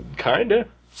Claus. Kinda.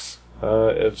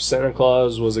 If Santa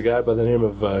Claus was a guy by the name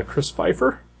of Chris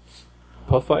Pfeiffer?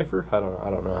 Puff Pfeiffer? I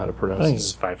don't know how to pronounce it. I think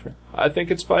it's Pfeiffer. I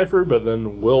think it's Pfeiffer, but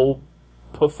then Will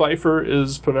Puff Pfeiffer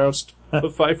is pronounced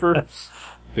Puff Pfeiffer,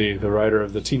 the writer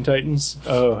of the Teen Titans.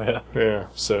 Oh, yeah. Yeah,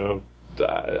 so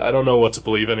I don't know what to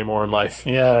believe anymore in life.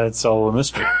 Yeah, it's all a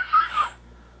mystery.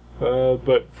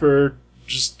 But for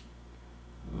just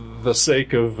the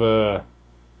sake of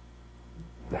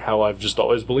how I've just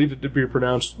always believed it to be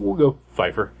pronounced, we'll go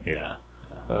Pfeiffer. Yeah.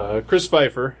 Chris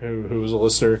Pfeiffer, who was a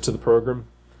listener to the program,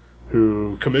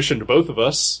 who commissioned both of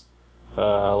us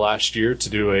last year to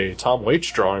do a Tom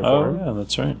Waits drawing for him. Oh, yeah,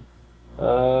 that's right.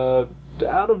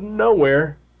 Out of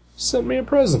nowhere, sent me a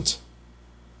present.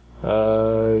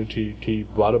 He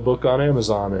bought a book on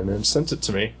Amazon and sent it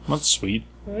to me. That's sweet.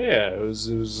 Yeah, it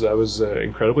was. I was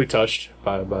incredibly touched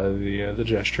by the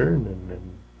gesture and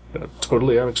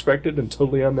totally unexpected and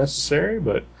totally unnecessary.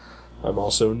 But I'm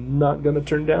also not going to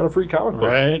turn down a free comic book,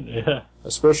 Right? Yeah.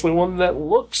 especially one that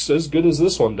looks as good as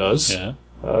this one does. Yeah.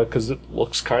 Because it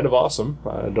looks kind of awesome.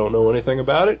 I don't know anything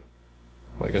about it.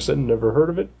 Like I said, never heard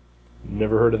of it.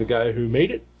 Never heard of the guy who made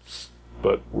it.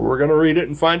 But we're going to read it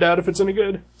and find out if it's any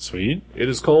good. Sweet. It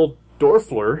is called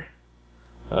Dorfler,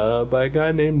 by a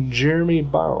guy named Jeremy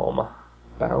Baum.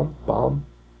 Baum?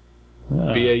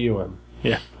 Yeah. B-A-U-M.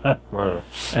 Yeah. I don't know.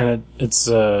 And it's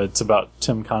about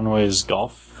Tim Conway's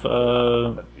golf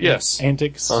Yes.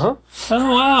 antics. Uh-huh.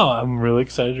 Oh, wow. I'm really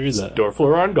excited to read that.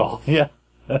 Dorfler on golf. Yeah.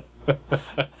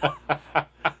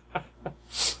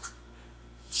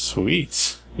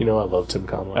 Sweet. You know I love Tim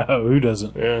Conway. Oh, who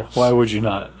doesn't? Yeah. Why would you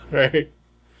not? Right.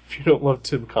 If you don't love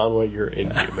Tim Conway, you're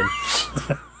inhuman.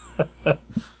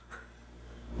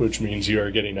 Which means you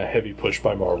are getting a heavy push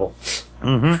by Marvel.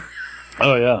 Mm-hmm.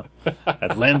 Oh, yeah.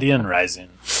 Atlantean Rising.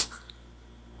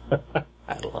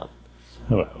 Adelan.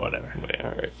 Well, whatever.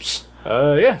 Yeah, all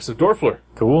right. So Dorfler.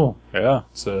 Cool. Yeah.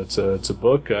 So it's a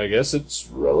book. I guess it's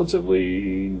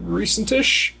relatively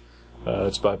recent-ish.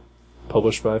 It's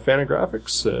published by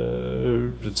Fantagraphics.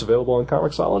 It's available on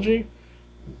Comixology.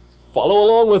 Follow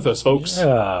along with us, folks.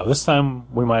 Yeah, this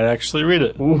time we might actually read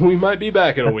it. We might be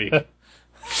back in a week.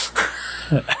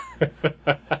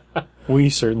 We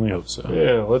certainly hope so.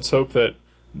 Yeah, let's hope that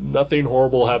nothing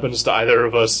horrible happens to either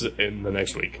of us in the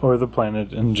next week. Or the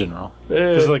planet in general.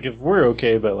 Because, if we're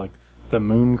okay, but, the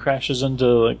moon crashes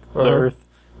into, the Earth,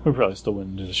 we probably still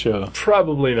wouldn't do the show.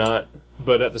 Probably not.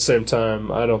 But at the same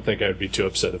time, I don't think I'd be too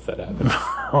upset if that happened.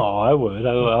 Oh, I would.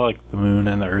 I like the moon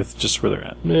and the Earth just where they're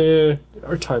at.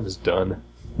 Our time is done.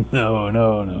 No.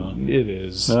 It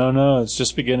is. No, it's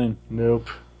just beginning. Nope.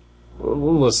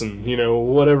 Well, listen,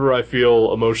 whatever I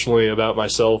feel emotionally about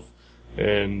myself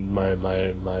and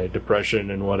my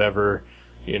depression and whatever,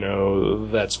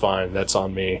 that's fine. That's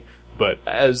on me. But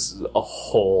as a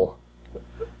whole,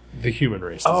 the human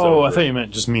race is over. I thought you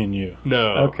meant just me and you.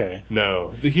 No. Okay.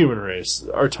 No. The human race.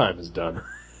 Our time is done.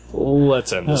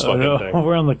 Let's end this fucking thing.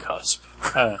 We're on the cusp.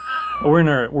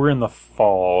 We're in the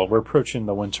fall. We're approaching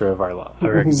the winter of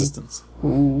our existence.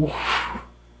 What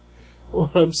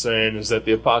I'm saying is that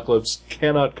the apocalypse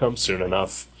cannot come soon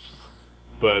enough.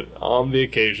 But on the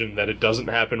occasion that it doesn't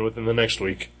happen within the next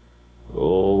week,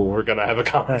 we're gonna have a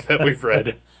comic that we've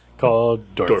read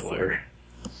called Dorfler.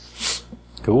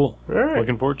 Cool. All right.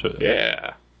 Looking forward to it.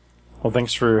 Yeah. Well,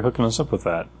 thanks for hooking us up with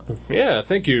that. Yeah,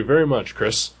 thank you very much,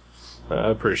 Chris. I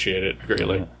appreciate it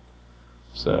greatly. Yeah.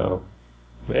 So,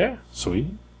 yeah. Sweet.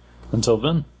 Until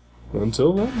then,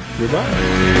 goodbye.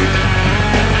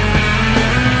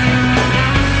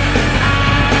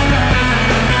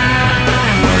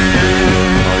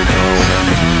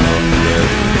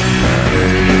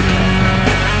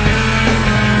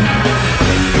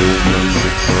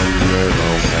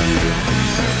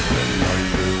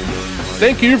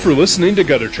 Thank you for listening to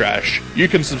Gutter Trash. You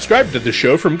can subscribe to the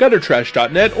show from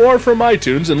guttertrash.net or from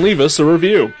iTunes and leave us a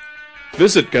review.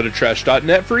 Visit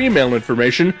guttertrash.net for email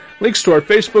information, links to our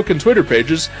Facebook and Twitter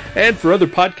pages, and for other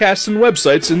podcasts and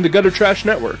websites in the Gutter Trash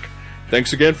Network.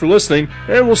 Thanks again for listening,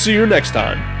 and we'll see you next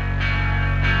time.